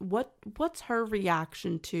 What's her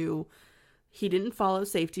reaction to he didn't follow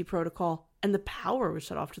safety protocol and the power was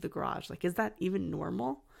shut off to the garage? Like, is that even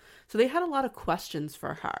normal? So they had a lot of questions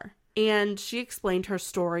for her. And she explained her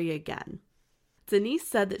story again. Denise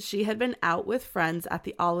said that she had been out with friends at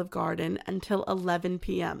the Olive Garden until 11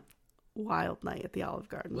 p.m. Wild night at the Olive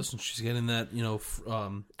Garden. Listen, she's getting that, Endless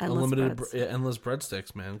unlimited, breads. endless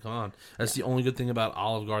breadsticks, man. Come on. That's the only good thing about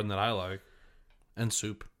Olive Garden that I like. And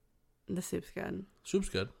soup. The soup's good. Soup's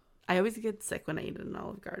good. I always get sick when I eat at an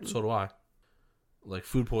Olive Garden. So do I. Like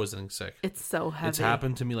food poisoning sick. It's so heavy. It's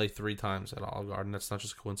happened to me like 3 times at Olive Garden. That's not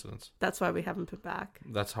just a coincidence. That's why we haven't been back.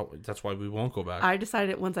 That's why we won't go back. I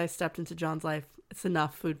decided once I stepped into John's life, it's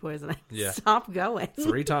enough food poisoning. Yeah. Stop going.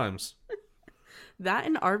 3 times. That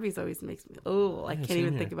and Arby's always makes me, I can't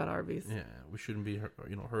even think about Arby's. Yeah, we shouldn't be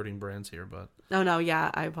hurting brands here, but No,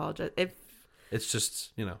 yeah, I apologize. it's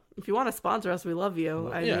just, If you want to sponsor us, we love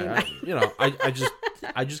you. I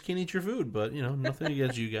just can't eat your food, but nothing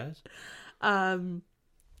against you guys.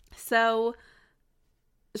 So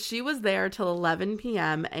she was there till 11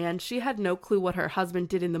 p.m. and she had no clue what her husband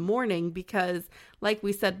did in the morning because, like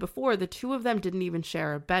we said before, the two of them didn't even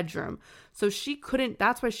share a bedroom. So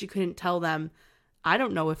that's why she couldn't tell them, I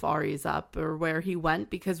don't know if Ari's up or where he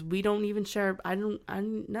went because we don't even share, I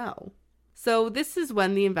don't know. So this is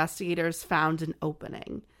when the investigators found an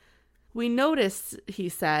opening. We noticed, he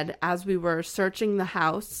said, as we were searching the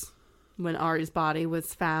house when Ari's body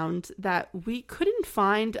was found, that we couldn't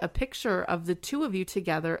find a picture of the two of you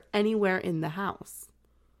together anywhere in the house.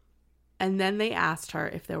 And then they asked her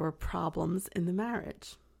if there were problems in the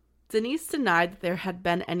marriage. Denise denied that there had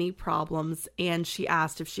been any problems, and she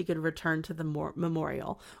asked if she could return to the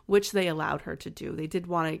memorial, which they allowed her to do. They did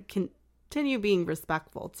want to continue being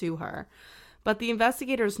respectful to her. But the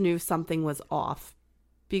investigators knew something was off,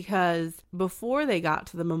 because before they got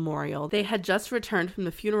to the memorial, they had just returned from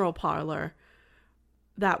the funeral parlor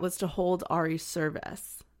that was to hold Ari's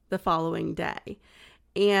service the following day.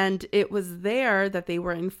 And it was there that they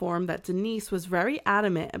were informed that Denise was very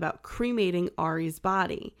adamant about cremating Ari's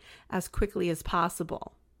body as quickly as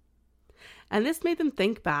possible. And this made them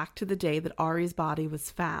think back to the day that Ari's body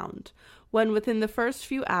was found, when within the first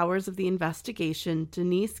few hours of the investigation,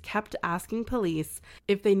 Denise kept asking police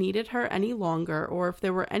if they needed her any longer or if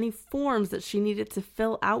there were any forms that she needed to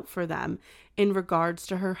fill out for them in regards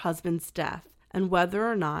to her husband's death, and whether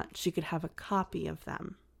or not she could have a copy of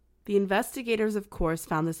them. The investigators, of course,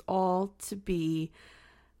 found this all to be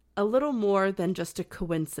a little more than just a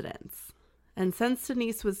coincidence. And since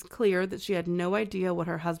Denise was clear that she had no idea what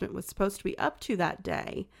her husband was supposed to be up to that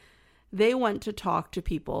day, they went to talk to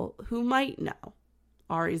people who might know,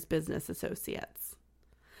 Ari's business associates.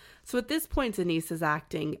 So at this point, Denise is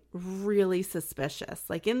acting really suspicious.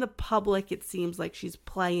 Like in the public, it seems like she's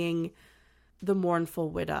playing the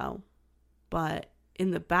mournful widow. But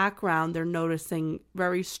in the background, they're noticing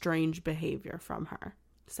very strange behavior from her.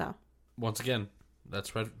 So once again,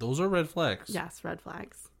 those are red flags. Yes, red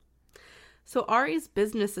flags. So Ari's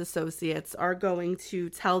business associates are going to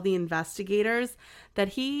tell the investigators that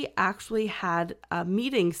he actually had a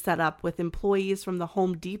meeting set up with employees from the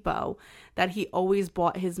Home Depot that he always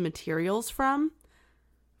bought his materials from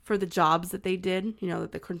for the jobs that they did,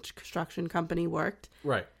 that the construction company worked.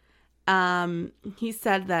 Right. He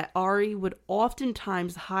said that Ari would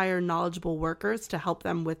oftentimes hire knowledgeable workers to help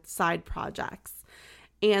them with side projects.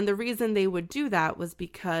 And the reason they would do that was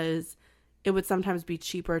because it would sometimes be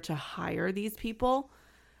cheaper to hire these people.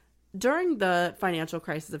 During the financial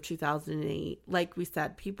crisis of 2008, like we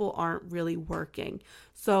said, people aren't really working.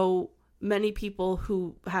 So many people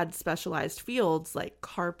who had specialized fields like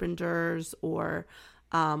carpenters or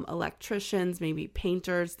electricians, maybe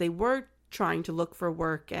painters, they were trying to look for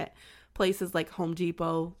work at places like Home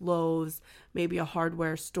Depot, Lowe's, maybe a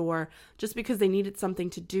hardware store, just because they needed something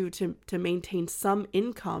to do to maintain some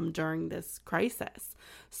income during this crisis.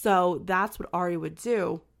 So that's what Ari would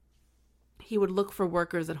do. He would look for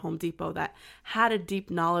workers at Home Depot that had a deep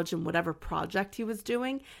knowledge in whatever project he was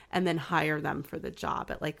doing and then hire them for the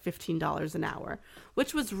job at like $15 an hour,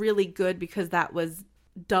 which was really good because that was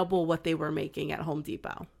double what they were making at Home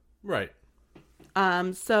Depot. Right.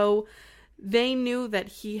 So they knew that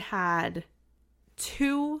he had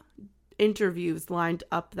 2 interviews lined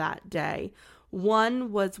up that day.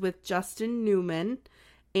 One was with Justin Newman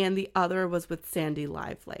and the other was with Sandy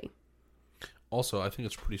Lively. Also, I think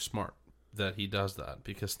it's pretty smart that he does that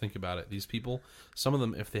because think about it. These people, some of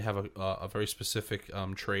them, if they have a very specific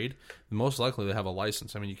trade, most likely they have a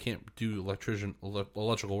license. I mean, you can't do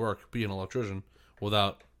electrical work, be an electrician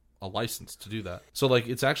without a license to do that. So like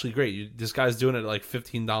it's actually great. This guy's doing it at like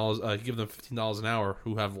 $15. Give them $15 an hour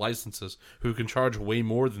who have licenses who can charge way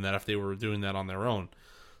more than that if they were doing that on their own.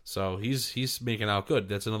 So he's making out good.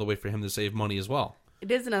 That's another way for him to save money as well. It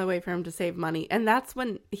is another way for him to save money, and that's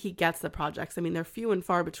when he gets the projects. I mean, they're few and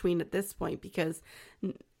far between at this point because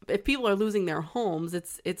if people are losing their homes,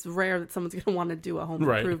 it's rare that someone's going to want to do a home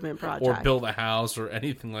improvement project or build a house or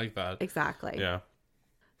anything like that. Exactly. Yeah.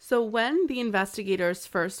 So when the investigators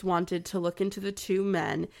first wanted to look into the 2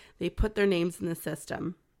 men, they put their names in the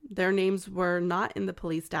system. Their names were not in the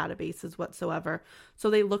police databases whatsoever, so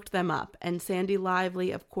they looked them up. And Sandy Lively,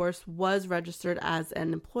 of course, was registered as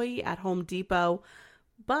an employee at Home Depot.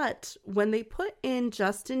 But when they put in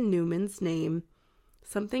Justin Newman's name,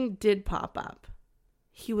 something did pop up.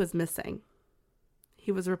 He was missing.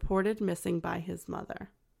 He was reported missing by his mother.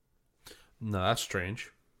 No, that's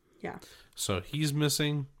strange. Yeah. So he's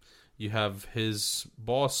missing. You have his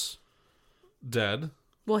boss dead.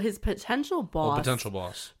 Well, his potential boss. Potential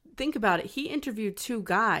boss. Think about it. He interviewed 2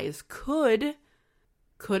 guys. Could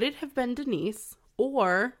it have been Denise?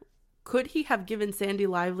 Or could he have given Sandy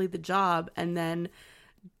Lively the job and then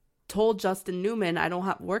told Justin Newman, I don't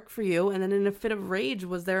have work for you, and then in a fit of rage,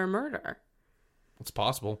 was there a murder? It's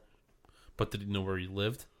possible. But did he know where he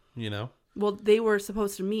lived? Well, they were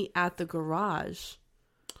supposed to meet at the garage.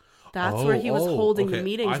 That's where he was holding the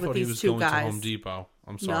meetings with these 2 guys. I thought he was going to Home Depot.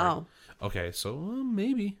 I'm sorry. No. Okay, so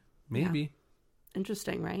maybe. Yeah.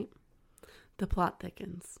 Interesting, right? The plot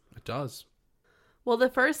thickens. It does. Well, the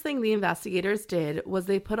first thing the investigators did was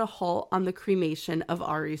they put a halt on the cremation of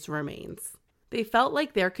Ari's remains. They felt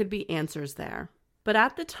like there could be answers there. But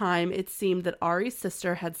at the time, it seemed that Ari's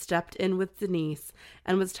sister had stepped in with Denise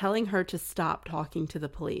and was telling her to stop talking to the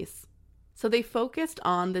police. So they focused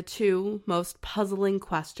on the 2 most puzzling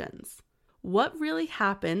questions. What really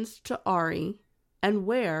happened to Ari, and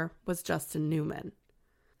where was Justin Newman?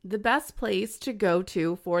 The best place to go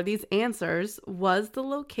to for these answers was the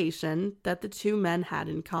location that the 2 men had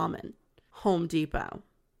in common, Home Depot.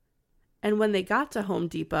 And when they got to Home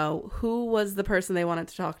Depot, who was the person they wanted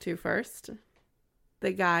to talk to first?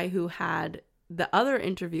 The guy who had the other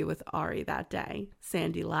interview with Ari that day,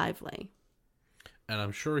 Sandy Lively. And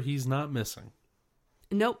I'm sure he's not missing.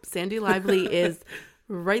 Nope, Sandy Lively is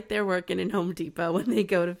right there working in Home Depot when they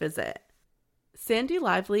go to visit. Sandy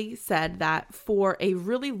Lively said that for a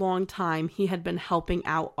really long time, he had been helping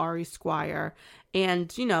out Ari Squire and,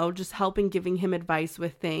 just giving him advice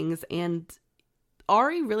with things. And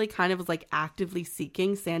Ari really kind of was like actively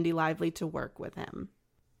seeking Sandy Lively to work with him.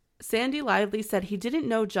 Sandy Lively said he didn't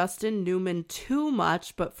know Justin Newman too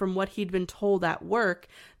much, but from what he'd been told at work,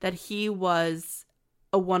 that he was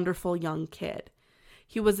a wonderful young kid.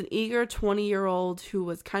 He was an eager 20-year-old who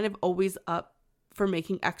was kind of always up for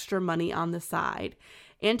making extra money on the side.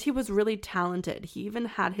 And he was really talented. He even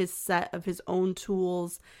had his set of his own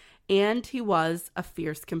tools, and he was a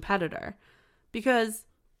fierce competitor. Because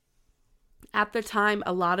at the time,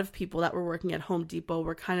 a lot of people that were working at Home Depot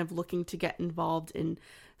were kind of looking to get involved in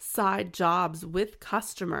side jobs with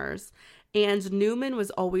customers. And Newman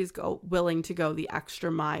was always willing to go the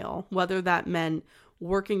extra mile, whether that meant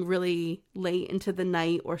working really late into the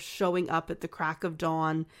night or showing up at the crack of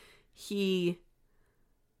dawn. He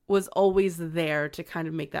was always there to kind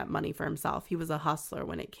of make that money for himself. He was a hustler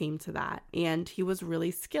when it came to that. And he was really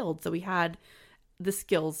skilled. So he had the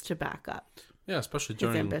skills to back up. Yeah, especially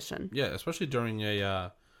during his ambition. Yeah, especially during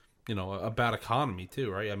a bad economy too,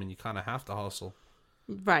 right? I mean, you kind of have to hustle.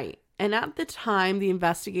 Right. And at the time, the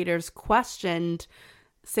investigators questioned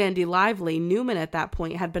Sandy Lively. Newman at that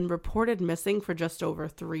point had been reported missing for just over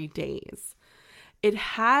 3 days. It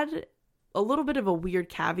had a little bit of a weird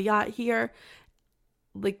caveat here.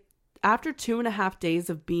 Like, after 2.5 days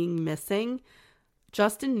of being missing,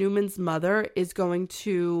 Justin Newman's mother is going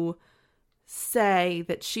to say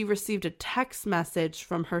that she received a text message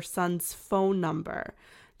from her son's phone number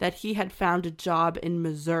that he had found a job in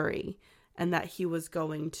Missouri and that he was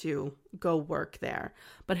going to go work there.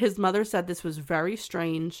 But his mother said this was very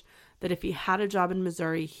strange, that if he had a job in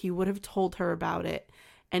Missouri, he would have told her about it,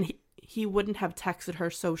 and he wouldn't have texted her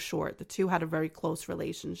so short. The two had a very close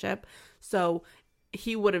relationship, so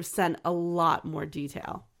he would have sent a lot more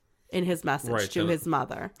detail in his message to his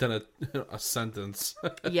mother than a sentence.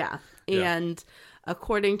 Yeah. And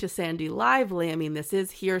according to Sandy Lively, I mean, this is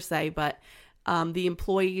hearsay, but the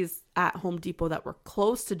employees at Home Depot that were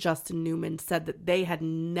close to Justin Newman said that they had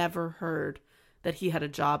never heard that he had a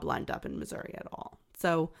job lined up in Missouri at all.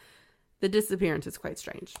 So the disappearance is quite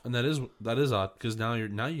strange. And that is odd, because now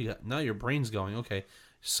your brain's going, okay,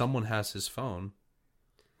 someone has his phone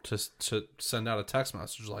to send out a text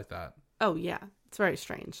message like that. Oh yeah, it's very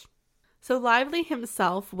strange. So Lively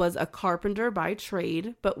himself was a carpenter by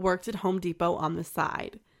trade, but worked at Home Depot on the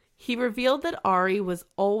side. He revealed that Ari was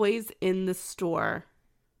always in the store,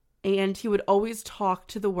 and he would always talk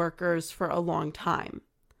to the workers for a long time.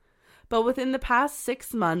 But within the past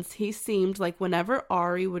 6 months, he seemed like whenever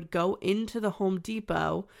Ari would go into the Home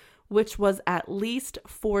Depot, which was at least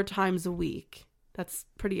 4 times a week, that's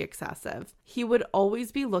pretty excessive, he would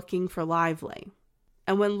always be looking for Lively.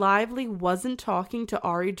 And when Lively wasn't talking to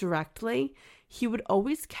Ari directly, he would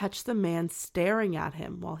always catch the man staring at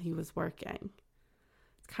him while he was working.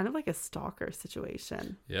 It's kind of like a stalker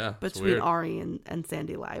situation. Yeah, between Ari and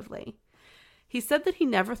Sandy Lively. He said that he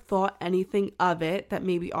never thought anything of it, that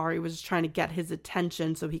maybe Ari was trying to get his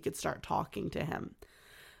attention so he could start talking to him.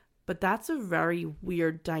 But that's a very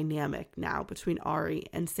weird dynamic now between Ari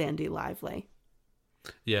and Sandy Lively.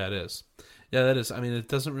 Yeah, it is. Yeah, that is. I mean, it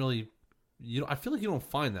doesn't really... I feel like you don't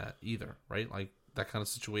find that either, right? Like that kind of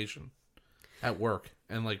situation at work.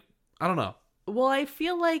 And like, I don't know. Well, I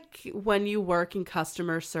feel like when you work in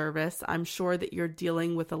customer service, I'm sure that you're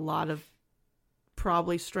dealing with a lot of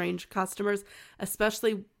probably strange customers,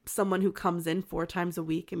 especially someone who comes in 4 times a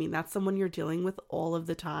week. I mean, that's someone you're dealing with all of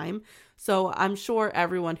the time. So I'm sure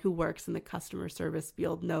everyone who works in the customer service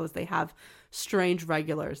field knows they have strange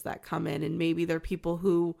regulars that come in, and maybe they're people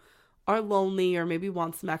who are lonely or maybe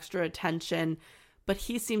want some extra attention, but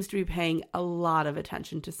he seems to be paying a lot of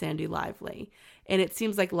attention to Sandy Lively. And it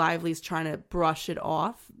seems like Lively's trying to brush it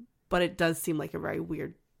off, but it does seem like a very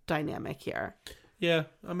weird dynamic here. Yeah,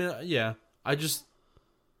 I mean, yeah. I just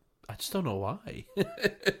don't know why.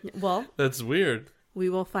 Well, that's weird. We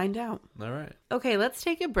will find out. All right. Okay, let's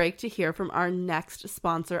take a break to hear from our next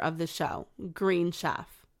sponsor of the show, Green Chef.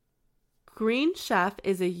 Green Chef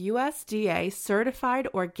is a USDA certified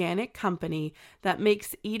organic company that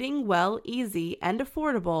makes eating well easy and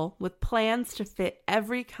affordable with plans to fit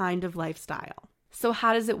every kind of lifestyle. So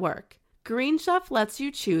how does it work? Green Chef lets you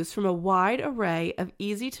choose from a wide array of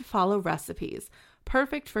easy to follow recipes,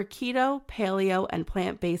 perfect for keto, paleo, and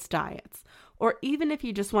plant-based diets, or even if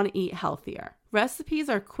you just want to eat healthier. Recipes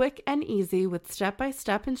are quick and easy with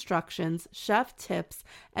step-by-step instructions, chef tips,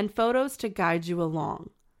 and photos to guide you along.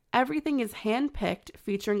 Everything is hand-picked,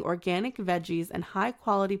 featuring organic veggies and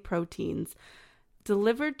high-quality proteins,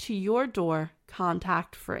 delivered to your door,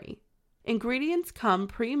 contact-free. Ingredients come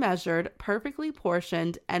pre-measured, perfectly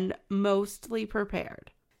portioned, and mostly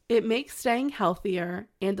prepared. It makes staying healthier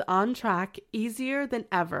and on track easier than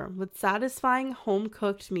ever with satisfying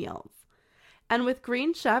home-cooked meals. And with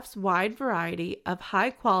Green Chef's wide variety of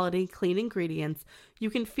high-quality, clean ingredients, you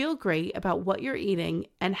can feel great about what you're eating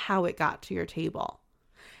and how it got to your table.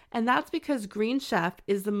 And that's because Green Chef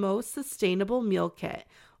is the most sustainable meal kit,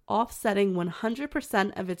 offsetting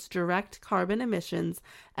 100% of its direct carbon emissions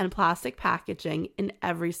and plastic packaging in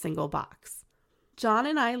every single box. John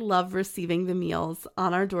and I love receiving the meals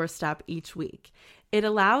on our doorstep each week. It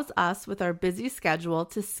allows us, with our busy schedule,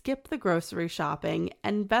 to skip the grocery shopping,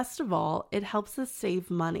 and best of all, it helps us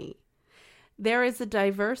save money. There is a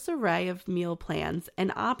diverse array of meal plans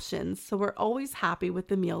and options, so we're always happy with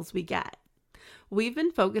the meals we get. We've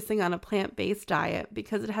been focusing on a plant-based diet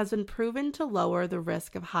because it has been proven to lower the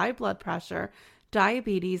risk of high blood pressure,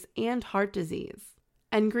 diabetes, and heart disease.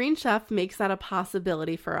 And Green Chef makes that a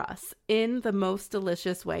possibility for us in the most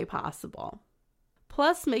delicious way possible.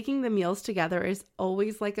 Plus, making the meals together is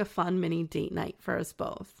always like a fun mini date night for us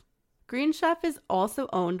both. Green Chef is also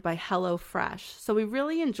owned by HelloFresh, so we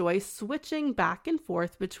really enjoy switching back and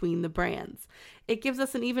forth between the brands. It gives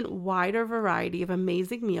us an even wider variety of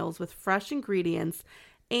amazing meals with fresh ingredients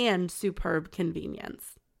and superb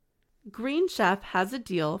convenience. Green Chef has a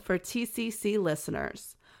deal for TCC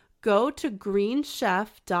listeners. Go to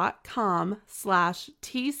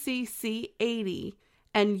greenchef.com/TCC80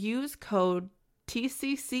 and use code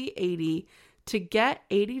TCC80 to get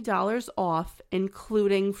 $80 off,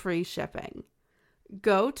 including free shipping.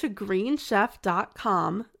 Go to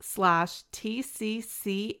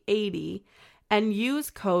greenchef.com/TCC80 and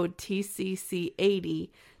use code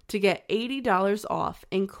TCC80 to get $80 off,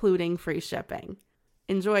 including free shipping.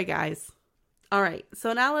 Enjoy, guys. All right,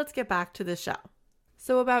 so now let's get back to the show.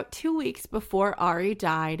 So about 2 weeks before Ari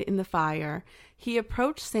died in the fire, he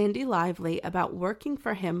approached Sandy Lively about working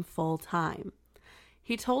for him full-time.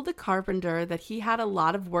 He told the carpenter that he had a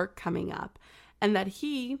lot of work coming up and that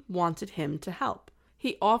he wanted him to help.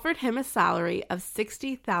 He offered him a salary of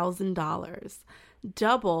 $60,000,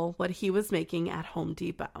 double what he was making at Home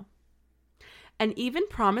Depot, and even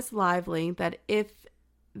promised Lively that if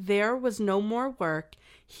there was no more work,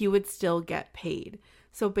 he would still get paid.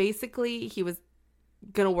 So basically, he was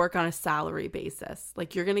going to work on a salary basis.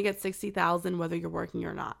 Like, you're going to get $60,000 whether you're working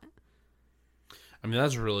or not. I mean,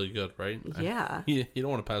 that's really good, right? Yeah. You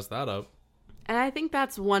don't want to pass that up. And I think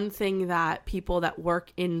that's one thing that people that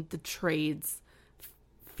work in the trades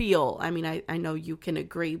feel. I mean, I know you can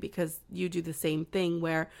agree because you do the same thing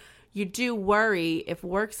where you do worry, if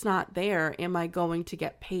work's not there, am I going to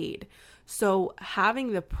get paid? So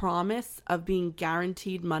having the promise of being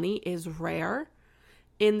guaranteed money is rare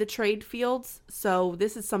in the trade fields. So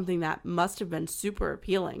this is something that must have been super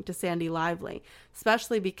appealing to Sandy Lively,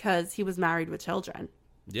 especially because he was married with children.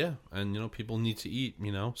 Yeah, and people need to eat,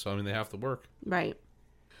 so I mean they have to work. Right.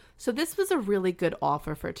 So this was a really good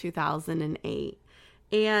offer for 2008.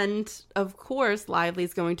 And of course,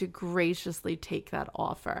 Lively's going to graciously take that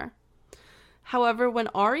offer. However, when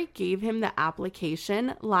Ari gave him the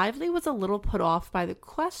application, Lively was a little put off by the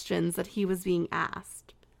questions that he was being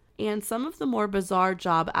asked. And some of the more bizarre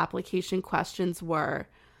job application questions were,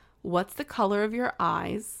 what's the color of your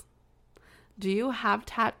eyes? Do you have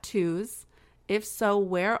tattoos? If so,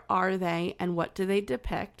 where are they and what do they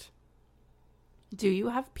depict? Do you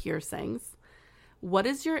have piercings? What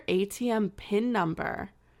is your ATM PIN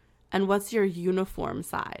number? And what's your uniform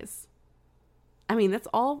size? I mean, that's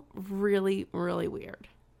all really, really weird.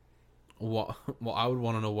 Well, I would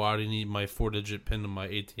want to know why do you need my 4-digit PIN to my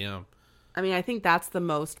ATM? I mean, I think that's the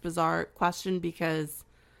most bizarre question because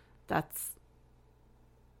that's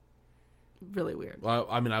really weird. Well,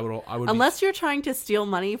 I mean, I would unless you're trying to steal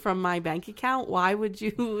money from my bank account, why would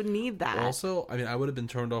you need that? Also, I mean, I would have been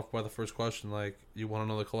turned off by the first question. Like, you want to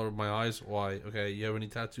know the color of my eyes? Why? Okay, you have any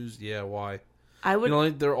tattoos? Yeah, why? I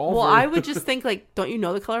would. They're all. Well, I would just think like, don't you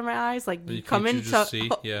know the color of my eyes? Like, you come into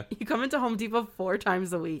yeah. You come into Home Depot 4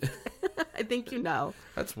 times a week. I think you know.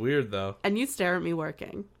 That's weird though. And you stare at me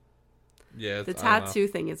working. Yeah, the tattoo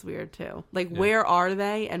thing is weird too. Like, where are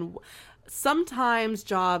they? And sometimes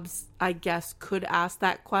jobs, I guess, could ask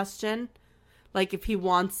that question. Like, if he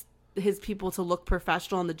wants his people to look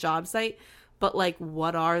professional on the job site, but like,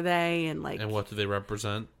 what are they? And like, and what do they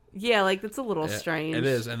represent? Yeah, like, that's a little strange. It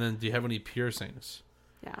is. And then, do you have any piercings?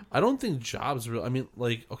 Yeah. I don't think jobs really. I mean,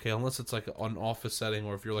 like, okay, unless it's like an office setting,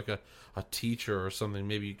 or if you're like a teacher or something,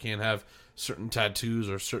 maybe you can't have certain tattoos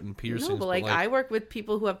or certain piercings. No, but like I work with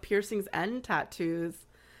people who have piercings and tattoos,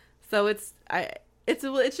 so it's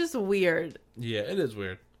just weird. Yeah, it is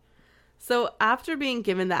weird. So after being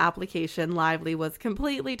given the application, Lively was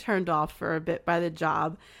completely turned off for a bit by the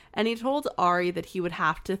job, and he told Ari that he would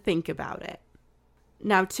have to think about it.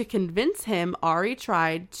 Now, to convince him, Ari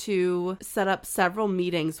tried to set up several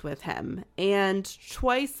meetings with him, and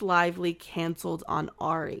twice Lively canceled on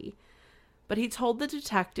Ari. But he told the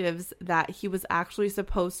detectives that he was actually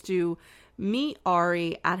supposed to meet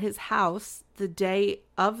Ari at his house the day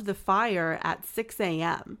of the fire at 6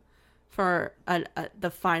 a.m. for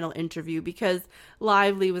the final interview, because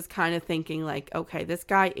Lively was kind of thinking like, okay, this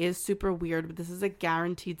guy is super weird, but this is a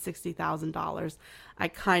guaranteed $60,000. I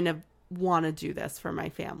kind of want to do this for my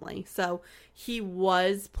family. So he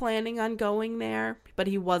was planning on going there, but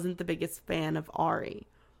he wasn't the biggest fan of Ari.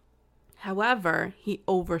 However, he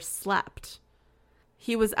overslept.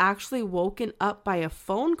 He was actually woken up by a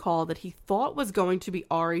phone call that he thought was going to be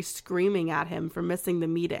Ari screaming at him for missing the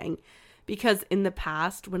meeting. Because in the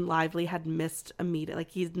past, when Lively had missed a meeting,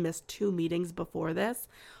 like he'd missed 2 meetings before this,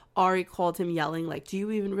 Ari called him yelling, like, do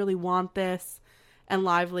you even really want this? And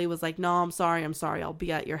Lively was like, no, I'm sorry. I'll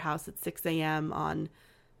be at your house at 6 a.m. on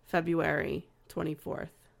February 24th.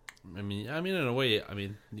 I mean, in a way,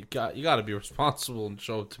 you got to be responsible and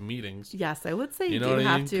show up to meetings. Yes, I would say you know do what I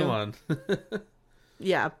have mean? to. Come on.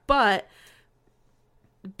 Yeah, but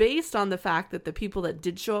based on the fact that the people that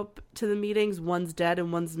did show up to the meetings, one's dead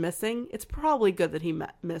and one's missing, it's probably good that he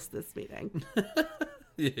missed this meeting.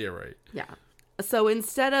 Yeah, you're right. Yeah. So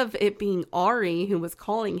instead of it being Ari who was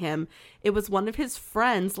calling him, it was one of his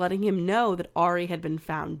friends letting him know that Ari had been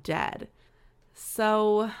found dead.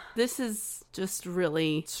 So this is just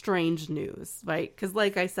really strange news, right? Because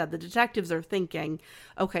like I said, the detectives are thinking,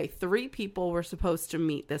 okay, 3 people were supposed to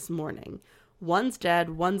meet this morning. One's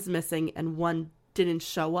dead, one's missing, and one didn't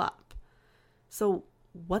show up. So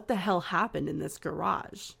what the hell happened in this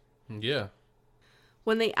garage? Yeah.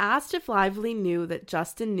 When they asked if Lively knew that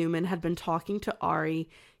Justin Newman had been talking to Ari,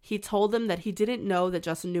 he told them that he didn't know that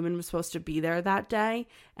Justin Newman was supposed to be there that day,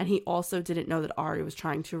 and he also didn't know that Ari was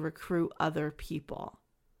trying to recruit other people.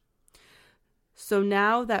 So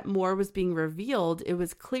now that more was being revealed, it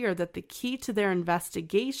was clear that the key to their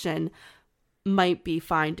investigation might be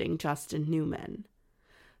finding Justin Newman.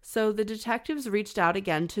 So the detectives reached out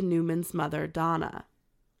again to Newman's mother, Donna.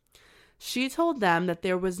 She told them that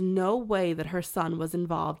there was no way that her son was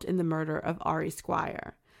involved in the murder of Ari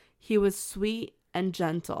Squire. He was sweet and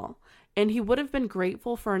gentle, and he would have been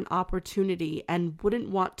grateful for an opportunity and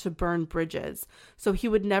wouldn't want to burn bridges. So he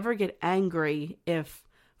would never get angry if,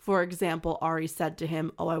 for example, Ari said to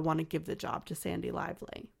him, oh, I want to give the job to Sandy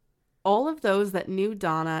Lively. All of those that knew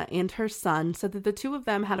Donna and her son said that the 2 of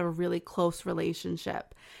them had a really close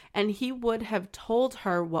relationship, and he would have told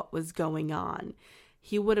her what was going on.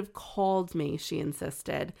 He would have called me, she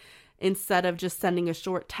insisted, instead of just sending a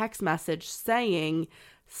short text message saying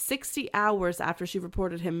 60 hours after she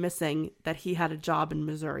reported him missing that he had a job in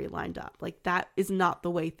Missouri lined up. Like, that is not the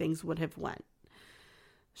way things would have went.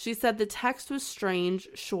 She said the text was strange,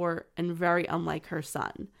 short, and very unlike her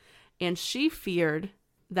son, and she feared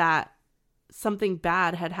that something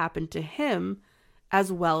bad had happened to him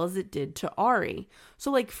as well as it did to Ari. So,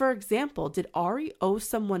 like, for example, did Ari owe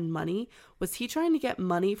someone money? Was he trying to get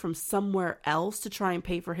money from somewhere else to try and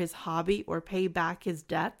pay for his hobby or pay back his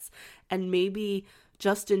debts? And maybe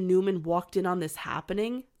Justin Newman walked in on this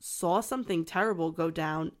happening, saw something terrible go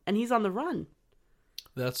down, and he's on the run.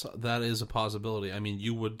 That is a possibility. I mean,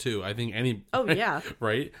 you would too. I think any... Oh, yeah.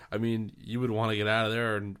 Right? I mean, you would want to get out of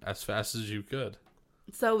there as fast as you could.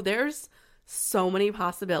 So there's so many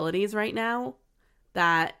possibilities right now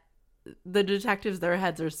that the detectives, their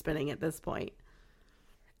heads are spinning at this point.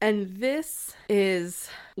 And this is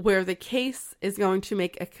where the case is going to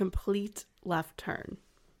make a complete left turn.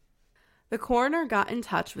 The coroner got in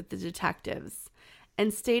touch with the detectives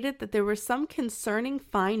and stated that there were some concerning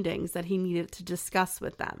findings that he needed to discuss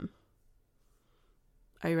with them.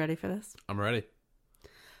 Are you ready for this? I'm ready.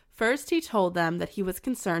 First, he told them that he was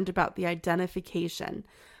concerned about the identification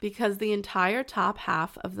because the entire top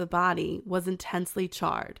half of the body was intensely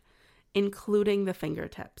charred, including the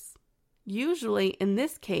fingertips. Usually, in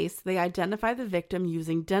this case, they identify the victim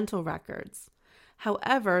using dental records.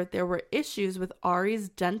 However, there were issues with Ari's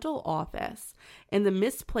dental office and the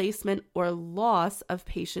misplacement or loss of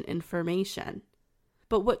patient information.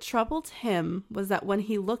 But what troubled him was that when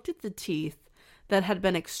he looked at the teeth that had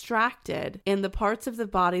been extracted in the parts of the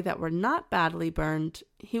body that were not badly burned,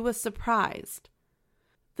 he was surprised.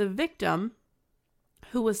 The victim,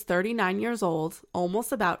 who was 39 years old,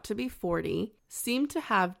 almost about to be 40, seemed to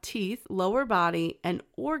have teeth, lower body, and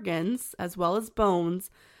organs, as well as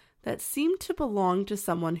bones, that seemed to belong to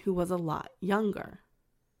someone who was a lot younger.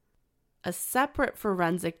 A separate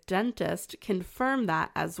forensic dentist confirmed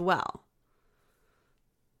that as well.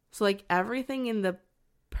 So, like, everything in the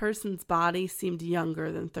person's body seemed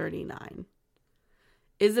younger than 39.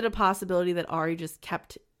 Is it a possibility that Ari just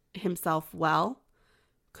kept himself well?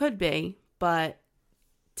 Could be, but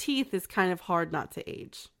teeth is kind of hard not to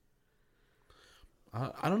age.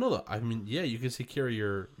 I don't know. Though. I mean, yeah, you can secure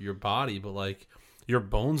your body, but like your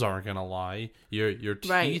bones aren't gonna lie. Your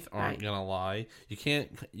teeth aren't gonna lie. You can't.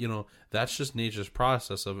 That's just nature's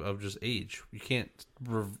process of just age. You can't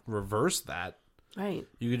reverse that. Right.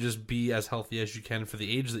 You can just be as healthy as you can for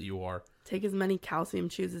the age that you are. Take as many calcium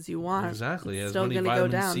chews as you want. Exactly. As many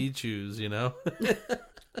vitamin C chews,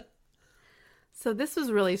 So this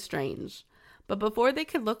was really strange. But before they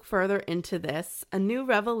could look further into this, a new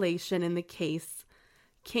revelation in the case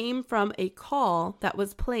came from a call that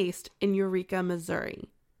was placed in Eureka, Missouri.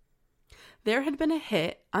 There had been a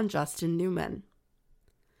hit on Justin Newman.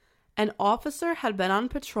 An officer had been on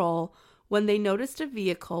patrol when they noticed a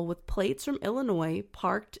vehicle with plates from Illinois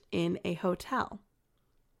parked in a hotel.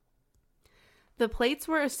 The plates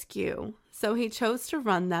were askew, so he chose to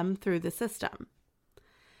run them through the system.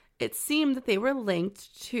 It seemed that they were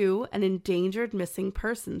linked to an endangered missing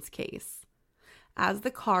persons case, as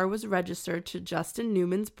the car was registered to Justin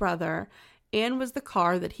Newman's brother and was the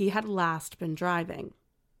car that he had last been driving.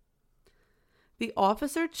 The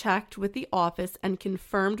officer checked with the office and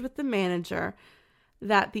confirmed with the manager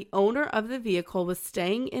that the owner of the vehicle was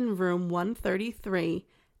staying in room 133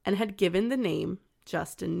 and had given the name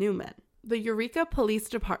Justin Newman. The Eureka Police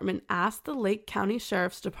Department asked the Lake County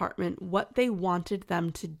Sheriff's Department what they wanted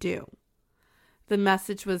them to do. The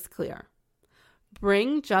message was clear.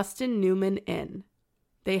 Bring Justin Newman in.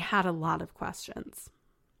 They had a lot of questions.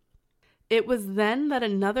 It was then that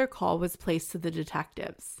another call was placed to the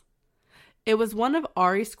detectives. It was one of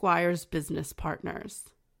Ari Squire's business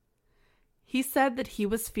partners. He said that he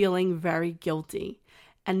was feeling very guilty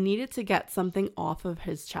and needed to get something off of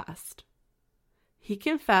his chest. He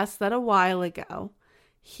confessed that a while ago,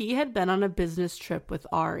 he had been on a business trip with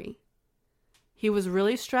Ari. He was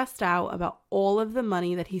really stressed out about all of the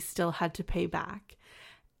money that he still had to pay back.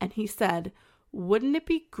 And he said, wouldn't it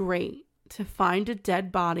be great to find a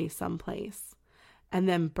dead body someplace and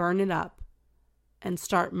then burn it up and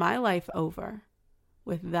start my life over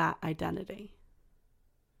with that identity?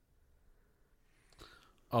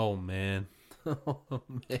 Oh, man. Oh,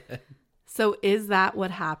 man. So is that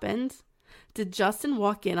what happened? Did Justin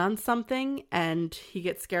walk in on something and he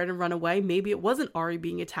gets scared and run away? Maybe it wasn't Ari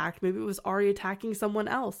being attacked. Maybe it was Ari attacking someone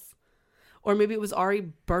else. Or maybe it was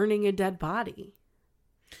Ari burning a dead body.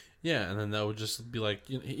 Yeah, and then that would just be like,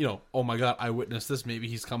 oh my God, I witnessed this. Maybe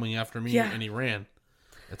he's coming after me and he ran.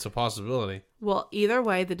 It's a possibility. Well, either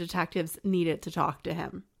way, the detectives needed to talk to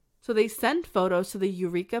him. So they sent photos to the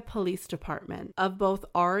Eureka Police Department of both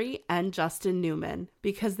Ari and Justin Newman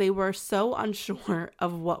because they were so unsure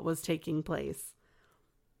of what was taking place.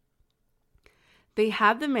 They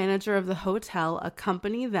had the manager of the hotel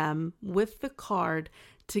accompany them with the card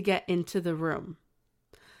to get into the room.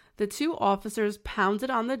 The two officers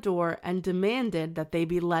pounded on the door and demanded that they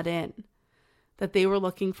be let in, that they were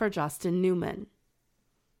looking for Justin Newman.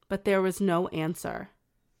 But there was no answer.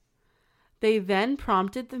 They then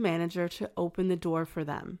prompted the manager to open the door for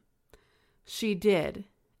them. She did,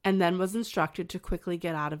 and then was instructed to quickly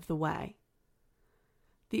get out of the way.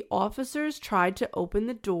 The officers tried to open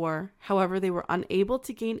the door, however, they were unable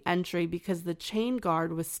to gain entry because the chain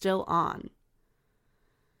guard was still on.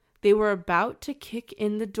 They were about to kick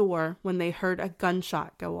in the door when they heard a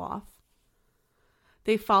gunshot go off.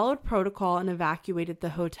 They followed protocol and evacuated the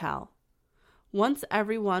hotel. Once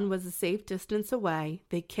everyone was a safe distance away,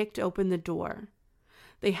 they kicked open the door.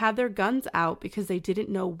 They had their guns out because they didn't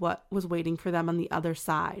know what was waiting for them on the other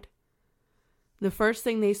side. The first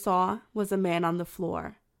thing they saw was a man on the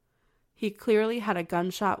floor. He clearly had a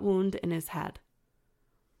gunshot wound in his head.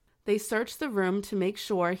 They searched the room to make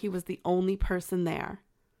sure he was the only person there.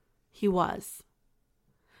 He was.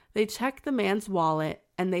 They checked the man's wallet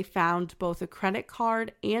and they found both a credit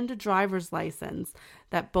card and a driver's license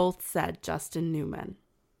that both said Justin Newman.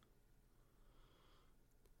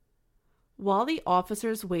 While the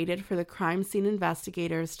officers waited for the crime scene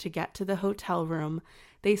investigators to get to the hotel room,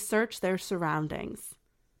 they searched their surroundings.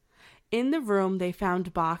 In the room, they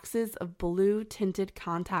found boxes of blue-tinted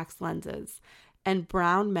contact lenses and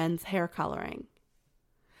brown men's hair coloring.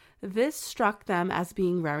 This struck them as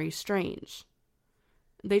being very strange.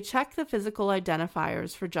 They checked the physical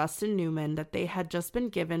identifiers for Justin Newman that they had just been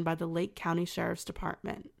given by the Lake County Sheriff's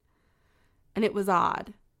Department. And it was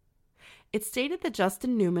odd. It stated that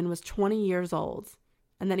Justin Newman was 20 years old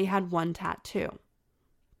and that he had one tattoo.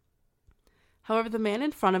 However, the man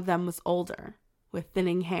in front of them was older, with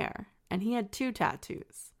thinning hair, and he had 2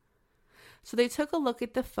 tattoos. So they took a look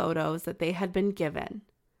at the photos that they had been given,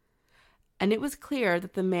 and it was clear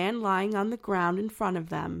that the man lying on the ground in front of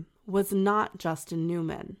them was not Justin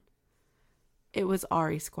Newman. It was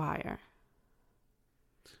Ari Squire.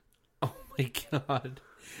 Oh my God.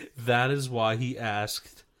 That is why he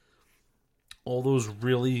asked all those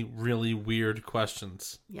really, really weird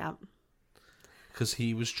questions. Yep. Because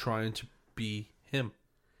he was trying to be him.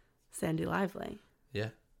 Sandy Lively. Yeah.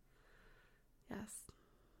 Yes.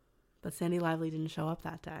 But Sandy Lively didn't show up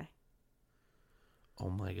that day. Oh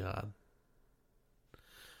my God.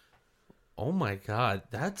 Oh my God.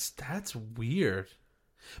 That's weird.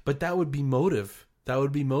 But that would be motive. That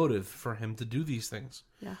would be motive for him to do these things.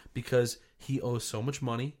 Yeah. Because he owes so much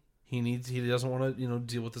money. He doesn't want to,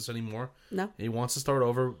 deal with this anymore. No. He wants to start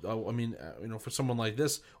over. I mean, for someone like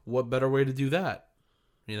this, what better way to do that?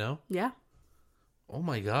 Yeah. Oh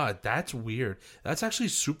my God, that's weird. That's actually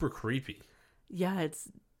super creepy. Yeah, it's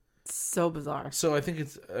so bizarre. So I think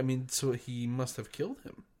so he must have killed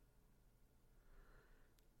him.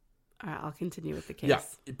 All right, I'll continue with the case. Yeah,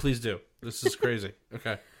 please do. This is crazy.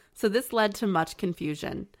 Okay. So this led to much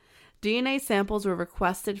confusion. DNA samples were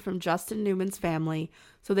requested from Justin Newman's family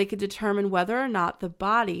so they could determine whether or not the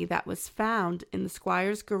body that was found in the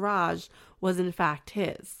Squire's garage was in fact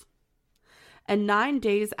his. And 9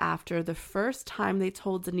 days after the first time they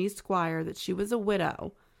told Denise Squire that she was a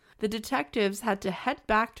widow, the detectives had to head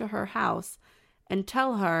back to her house and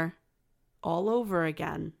tell her all over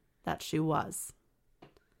again that she was.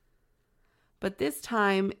 But this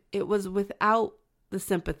time, it was without the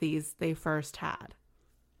sympathies they first had.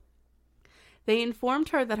 They informed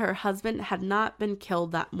her that her husband had not been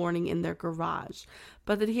killed that morning in their garage,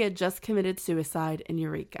 but that he had just committed suicide in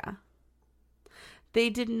Eureka.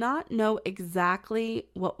 They did not know exactly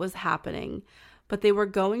what was happening, but they were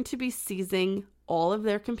going to be seizing all of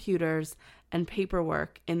their computers and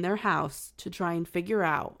paperwork in their house to try and figure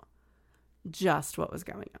out just what was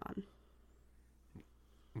going on.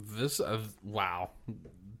 This, wow.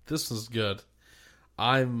 This is good.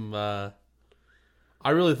 I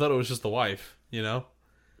really thought it was just the wife, Yeah.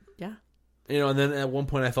 And then at one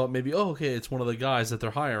point I thought maybe, it's one of the guys that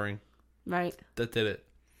they're hiring. Right. That did it.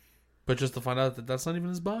 But just to find out that that's not even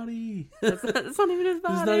his body. That's not even his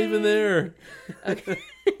body. He's not even there. Okay.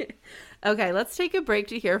 Okay, let's take a break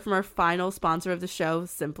to hear from our final sponsor of the show,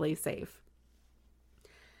 Simply Safe.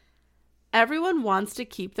 Everyone wants to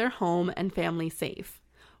keep their home and family safe,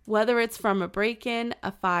 whether it's from a break-in,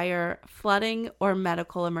 a fire, flooding, or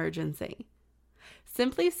medical emergency.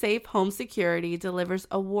 Simply Safe Home Security delivers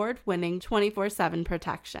award-winning 24/7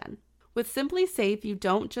 protection. With Simply Safe, you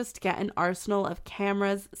don't just get an arsenal of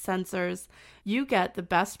cameras, sensors, you get the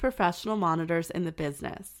best professional monitors in the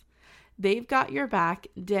business. They've got your back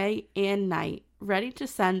day and night, ready to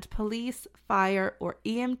send police, fire, or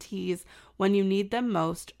EMTs when you need them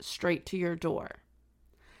most straight to your door.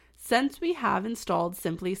 Since we have installed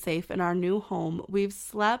Simply Safe in our new home, we've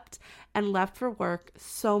slept and left for work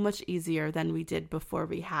so much easier than we did before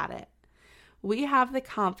we had it. We have the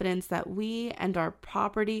confidence that we and our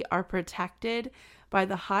property are protected by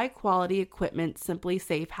the high-quality equipment Simply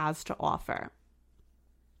Safe has to offer.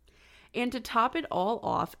 And to top it all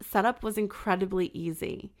off, setup was incredibly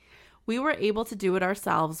easy. We were able to do it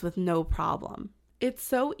ourselves with no problem. It's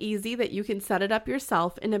so easy that you can set it up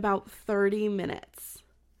yourself in about 30 minutes.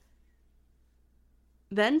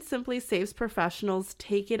 Then Simply Safe's professionals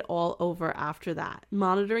take it all over after that,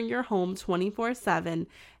 monitoring your home 24/7,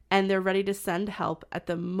 and they're ready to send help at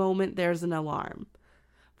the moment there's an alarm.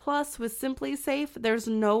 Plus, with Simply Safe, there's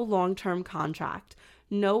no long-term contract,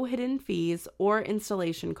 no hidden fees or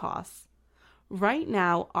installation costs. Right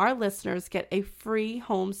now, our listeners get a free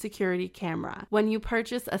home security camera when you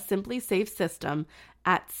purchase a Simply Safe system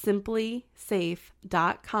at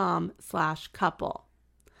simplysafe.com/couple.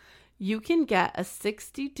 You can get a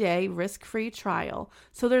 60-day risk-free trial,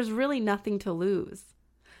 so there's really nothing to lose.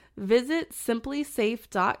 Visit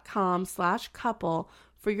simplysafe.com/couple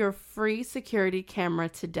for your free security camera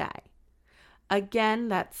today. Again,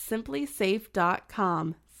 that's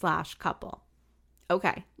simplysafe.com/couple.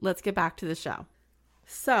 Okay, let's get back to the show.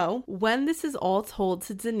 So, when this is all told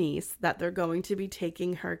to Denise that they're going to be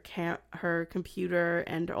taking her computer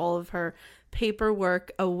and all of her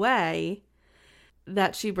paperwork away,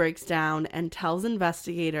 that she breaks down and tells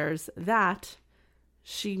investigators that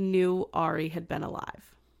she knew Ari had been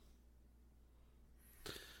alive.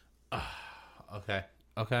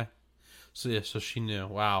 Okay. So she knew.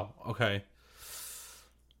 Wow. Okay.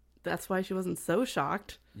 That's why she wasn't so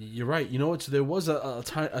shocked. You're right. You know what? So there was a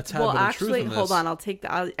tad bit of truth in this. Well, actually, hold on. I take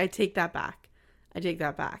that back.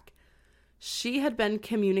 She had been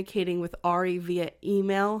communicating with Ari via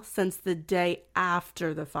email since the day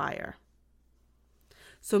after the fire.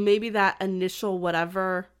 So maybe that initial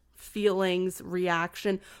whatever feelings,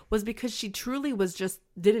 reaction was because she truly was just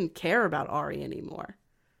didn't care about Ari anymore.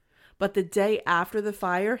 But the day after the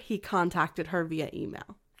fire, he contacted her via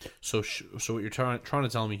email. So what you're trying to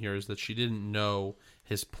tell me here is that she didn't know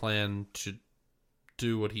his plan to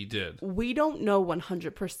do what he did. We don't know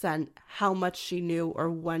 100% how much she knew or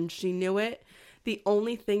when she knew it. The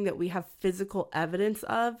only thing that we have physical evidence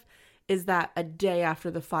of is that a day after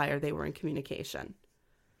the fire, they were in communication.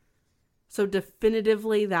 So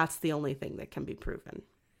definitively, that's the only thing that can be proven.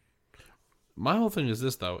 My whole thing is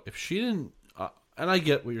this, though. If she didn't, and I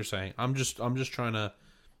get what you're saying, I'm just trying to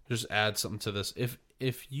just add something to this.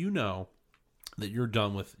 If you know that you're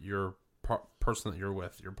done with your person that you're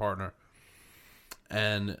with, your partner,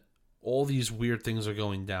 and all these weird things are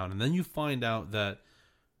going down, and then you find out that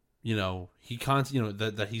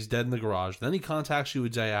that he's dead in the garage, then he contacts you a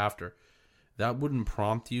day after, that wouldn't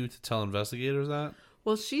prompt you to tell investigators that?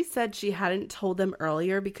 Well, she said she hadn't told them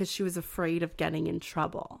earlier because she was afraid of getting in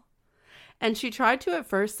trouble. And she tried to at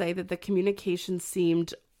first say that the communication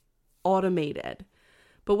seemed automated.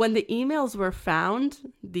 But when the emails were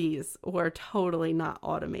found, these were totally not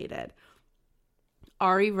automated.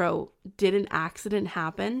 Ari wrote, "Did an accident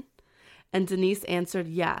happen?" And Denise answered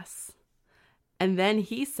yes. And then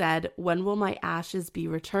he said, "When will my ashes be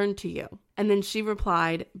returned to you?" And then she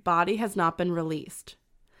replied, "Body has not been released."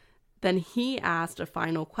 Then he asked a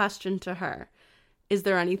final question to her, "Is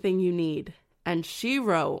there anything you need?" And she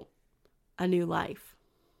wrote, "A new life."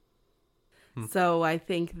 So I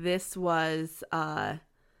think this was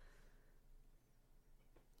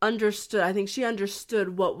understood. I think she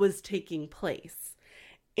understood what was taking place.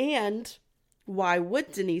 And why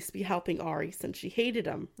would Denise be helping Ari since she hated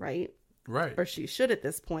him, right? Right. Or she should at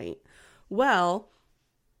this point. Well,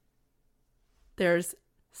 there's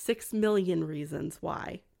 6 million reasons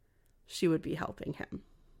why she would be helping him.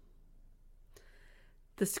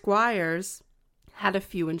 The Squires had a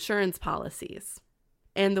few insurance policies.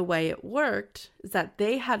 And the way it worked is that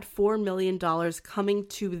they had $4 million coming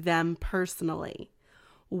to them personally.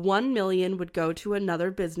 $1 million would go to another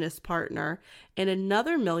business partner, and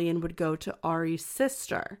another $1 million would go to Ari's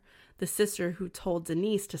sister, the sister who told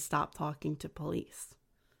Denise to stop talking to police.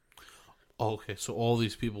 Okay, so all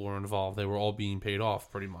these people were involved. They were all being paid off,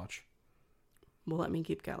 pretty much. Well, let me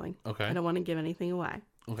keep going. Okay. I don't want to give anything away.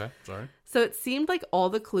 Okay, sorry. So it seemed like all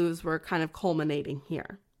the clues were kind of culminating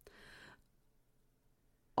here.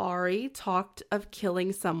 Ari talked of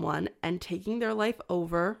killing someone and taking their life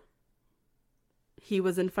over. He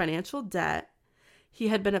was in financial debt. He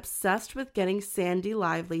had been obsessed with getting Sandy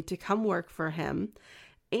Lively to come work for him.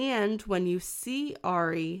 And when you see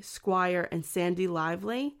Ari, Squire, and Sandy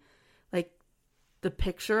Lively, like the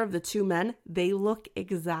picture of the two men, they look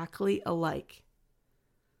exactly alike.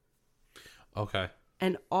 Okay.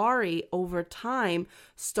 And Ari, over time,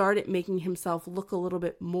 started making himself look a little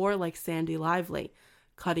bit more like Sandy Lively,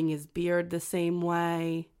 cutting his beard the same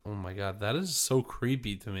way. Oh my God, that is so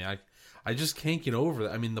creepy to me. I just can't get over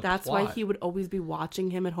that. I mean, That's plot. why he would always be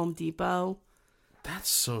watching him at Home Depot. That's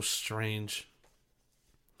so strange.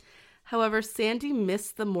 However, Sandy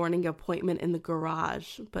missed the morning appointment in the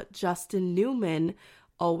garage, but Justin Newman,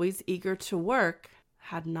 always eager to work,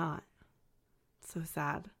 had not. So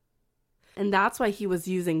sad. And that's why he was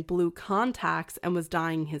using blue contacts and was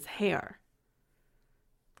dyeing his hair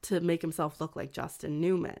to make himself look like Justin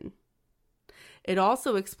Newman. It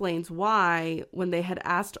also explains why, when they had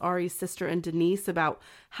asked Ari's sister and Denise about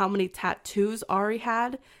how many tattoos Ari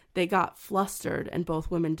had, they got flustered and both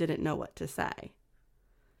women didn't know what to say.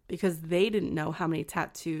 Because they didn't know how many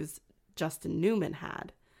tattoos Justin Newman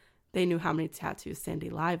had. They knew how many tattoos Sandy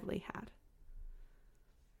Lively had.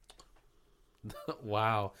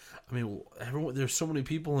 Wow. I mean, there's so many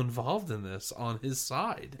people involved in this on his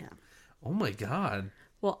side. Yeah. Oh my God.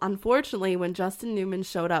 Well, unfortunately, when Justin Newman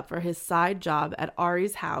showed up for his side job at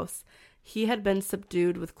Ari's house, he had been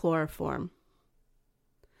subdued with chloroform.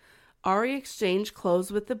 Ari exchanged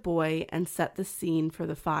clothes with the boy and set the scene for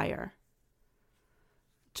the fire.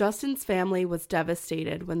 Justin's family was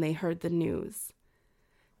devastated when they heard the news.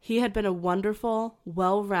 He had been a wonderful,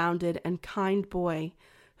 well-rounded, and kind boy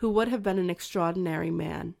who would have been an extraordinary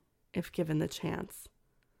man if given the chance.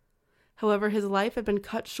 However, his life had been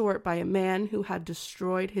cut short by a man who had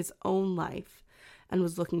destroyed his own life and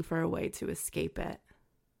was looking for a way to escape it.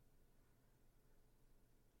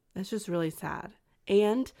 That's just really sad.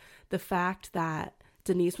 And the fact that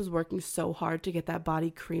Denise was working so hard to get that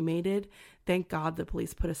body cremated, thank God the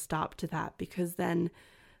police put a stop to that, because then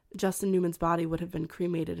Justin Newman's body would have been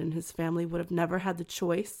cremated and his family would have never had the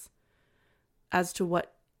choice as to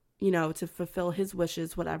what, to fulfill his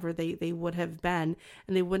wishes, whatever they would have been,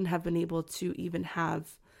 and they wouldn't have been able to even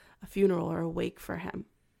have a funeral or a wake for him.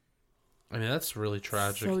 I mean, that's really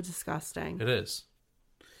tragic. So disgusting. It is.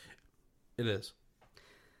 It is.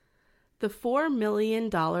 The $4 million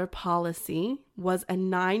policy was a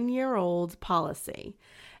 9-year-old policy.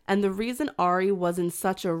 And the reason Ari was in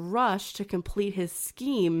such a rush to complete his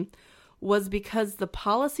scheme was because the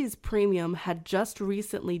policy's premium had just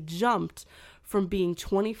recently jumped from being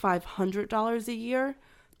 $2,500 a year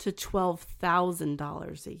to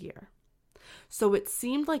 $12,000 a year. So it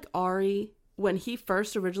seemed like Ari, when he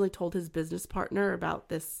first originally told his business partner about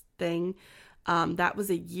this thing, that was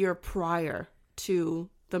a year prior to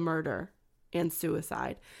the murder and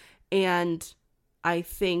suicide. And I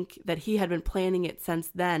think that he had been planning it since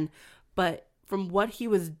then. But from what he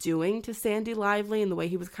was doing to Sandy Lively and the way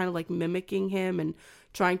he was kind of like mimicking him and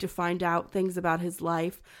trying to find out things about his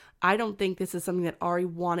life, I don't think this is something that Ari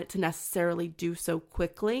wanted to necessarily do so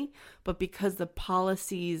quickly. But because the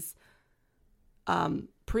policy's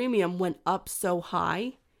premium went up so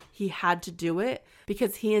high, he had to do it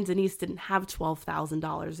because he and Denise didn't have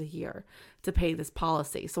 $12,000 a year to pay this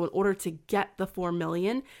policy. So in order to get the $4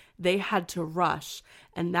 million, they had to rush.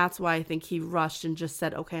 And that's why I think he rushed and just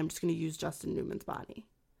said, okay, I'm just going to use Justin Newman's body.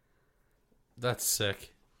 That's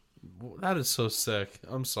sick. That is so sick.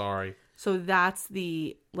 I'm sorry. So that's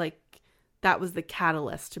that was the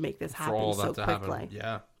catalyst to make this happen For all so that to quickly. happen.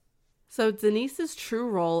 Yeah. So Denise's true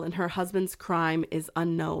role in her husband's crime is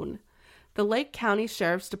unknown. The Lake County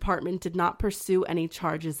Sheriff's Department did not pursue any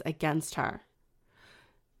charges against her.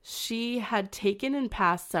 She had taken and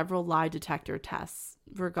passed several lie detector tests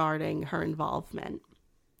regarding her involvement.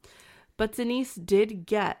 But Denise did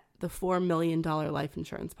get the $4 million life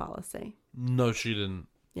insurance policy. No, she didn't.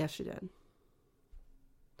 Yes, she did.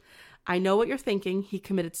 I know what you're thinking. He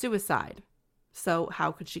committed suicide. So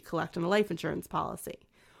how could she collect on a life insurance policy?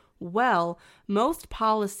 Well, most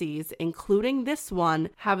policies, including this one,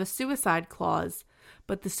 have a suicide clause,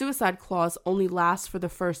 but the suicide clause only lasts for the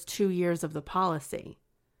first 2 years of the policy.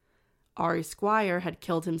 Ari Squire had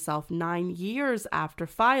killed himself 9 years after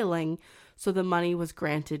filing, so the money was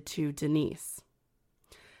granted to Denise.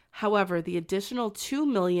 However, the additional $2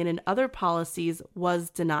 million in other policies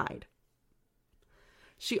was denied.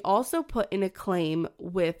 She also put in a claim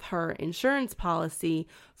with her insurance policy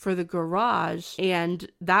for the garage,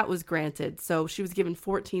 and that was granted. So she was given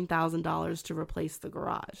 $14,000 to replace the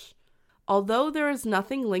garage. Although there is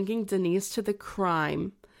nothing linking Denise to the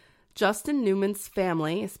crime, Justin Newman's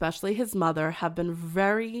family, especially his mother, have been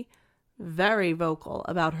very, very vocal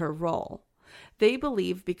about her role. They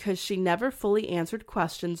believe because she never fully answered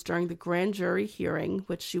questions during the grand jury hearing,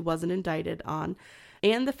 which she wasn't indicted on,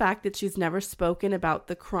 and the fact that she's never spoken about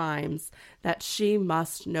the crimes, that she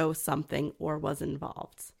must know something or was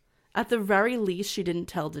involved. At the very least, she didn't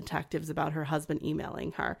tell detectives about her husband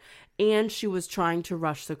emailing her, and she was trying to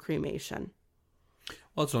rush the cremation.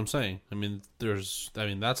 Well, that's what I'm saying. I mean,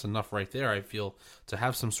 that's enough right there, I feel, to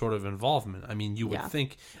have some sort of involvement. I mean, you would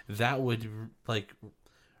think that would,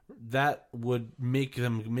 that would make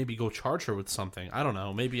them maybe go charge her with something. I don't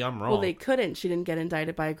know. Maybe I'm wrong. Well, they couldn't. She didn't get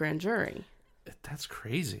indicted by a grand jury. That's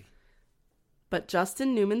crazy. But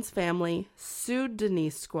Justin Newman's family sued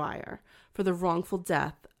Denise Squire for the wrongful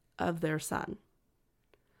death of their son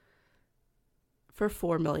for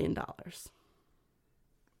 $4 million.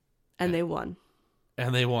 And they won.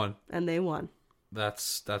 And they won. And they won.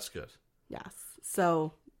 That's good. Yes.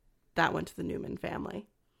 So that went to the Newman family.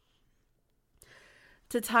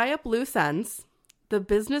 To tie up loose ends, the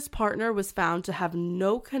business partner was found to have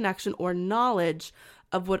no connection or knowledge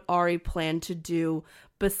of what Ari planned to do,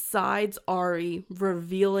 besides Ari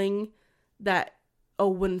revealing that, oh,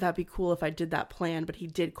 wouldn't that be cool if I did that plan? But he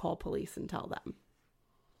did call police and tell them.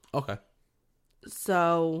 Okay.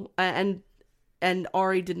 So, and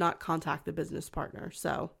Ari did not contact the business partner.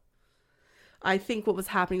 So I think what was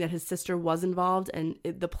happening that his sister was involved, and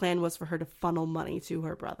the plan was for her to funnel money to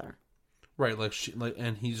her brother. Right,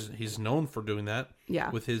 and he's known for doing that. Yeah.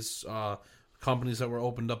 With his companies that were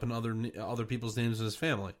opened up in other people's names in his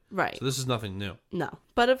family. Right. So this is nothing new. No.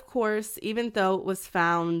 But of course, even though it was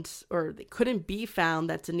found, or it couldn't be found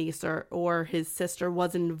that Denise or his sister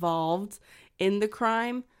was involved in the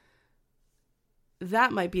crime,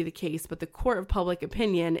 that might be the case, but the court of public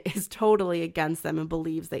opinion is totally against them and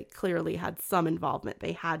believes they clearly had some involvement.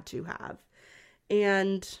 They had to have.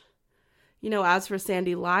 And, as for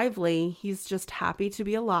Sandy Lively, he's just happy to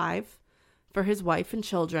be alive for his wife and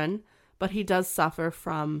children, but he does suffer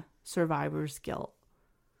from survivor's guilt.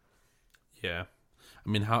 Yeah. I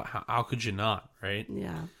mean, how could you not, right?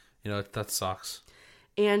 Yeah. That sucks.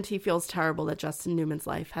 And he feels terrible that Justin Newman's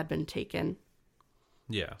life had been taken.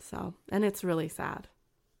 Yeah. So, and it's really sad.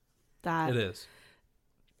 That it is.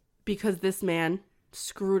 Because this man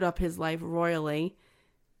screwed up his life royally.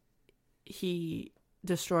 He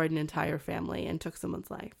destroyed an entire family and took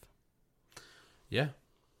someone's life. Yeah.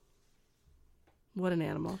 What an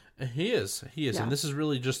animal. He is. Yeah. And this is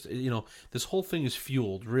really just, this whole thing is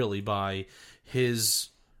fueled really by his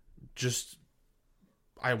just,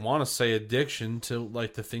 I want to say, addiction to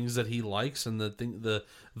like the things that he likes and the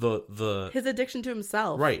his addiction to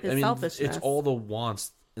himself. Right. His selfishness. It's all the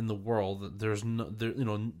wants in the world. There's no, there, you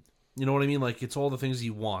know what I mean? Like, it's all the things he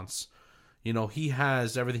wants. He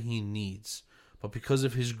has everything he needs, but because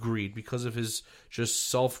of his greed, because of his just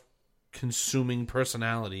self-consuming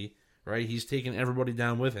personality, right? He's taking everybody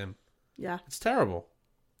down with him. Yeah. It's terrible.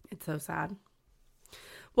 It's so sad.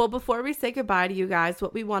 Well, before we say goodbye to you guys,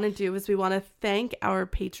 what we want to do is we want to thank our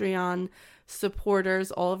Patreon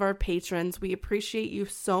supporters, all of our patrons. We appreciate you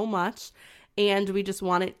so much. And we just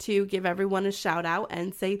wanted to give everyone a shout out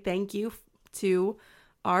and say thank you to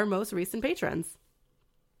our most recent patrons.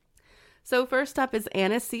 So first up is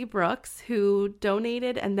Anna C. Brooks, who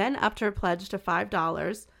donated and then upped her pledge to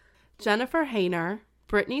 $5. Jennifer Hayner,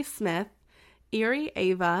 Brittany Smith, Erie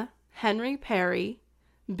Ava, Henry Perry,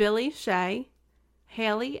 Billy Shea,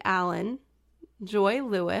 Haley Allen, Joy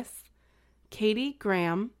Lewis, Katie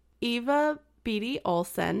Graham, Eva Beatty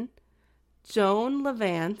Olson, Joan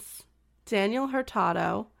Levance, Daniel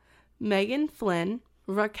Hurtado, Megan Flynn,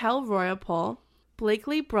 Raquel Royapole,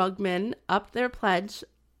 Blakely Brugman upped their pledge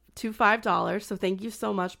to $5, so thank you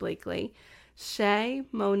so much, Blakely. Shay,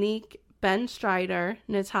 Monique, Ben Strider,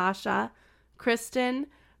 Natasha, Kristen,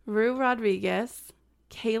 Rue Rodriguez,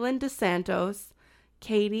 Kaylin DeSantos,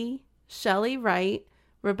 Katie, Shelley Wright,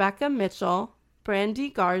 Rebecca Mitchell, Brandy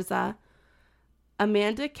Garza,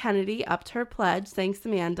 Amanda Kennedy upped her pledge, thanks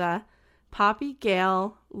Amanda, Poppy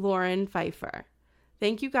Gale, Lauren Pfeiffer.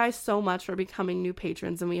 Thank you guys so much for becoming new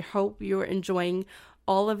patrons, and we hope you're enjoying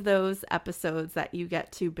all of those episodes that you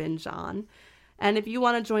get to binge on. And if you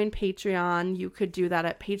want to join Patreon, you could do that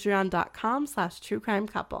at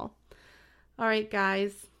patreon.com/truecrimecouple. All right,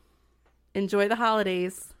 guys. Enjoy the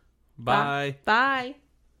holidays. Bye. Bye.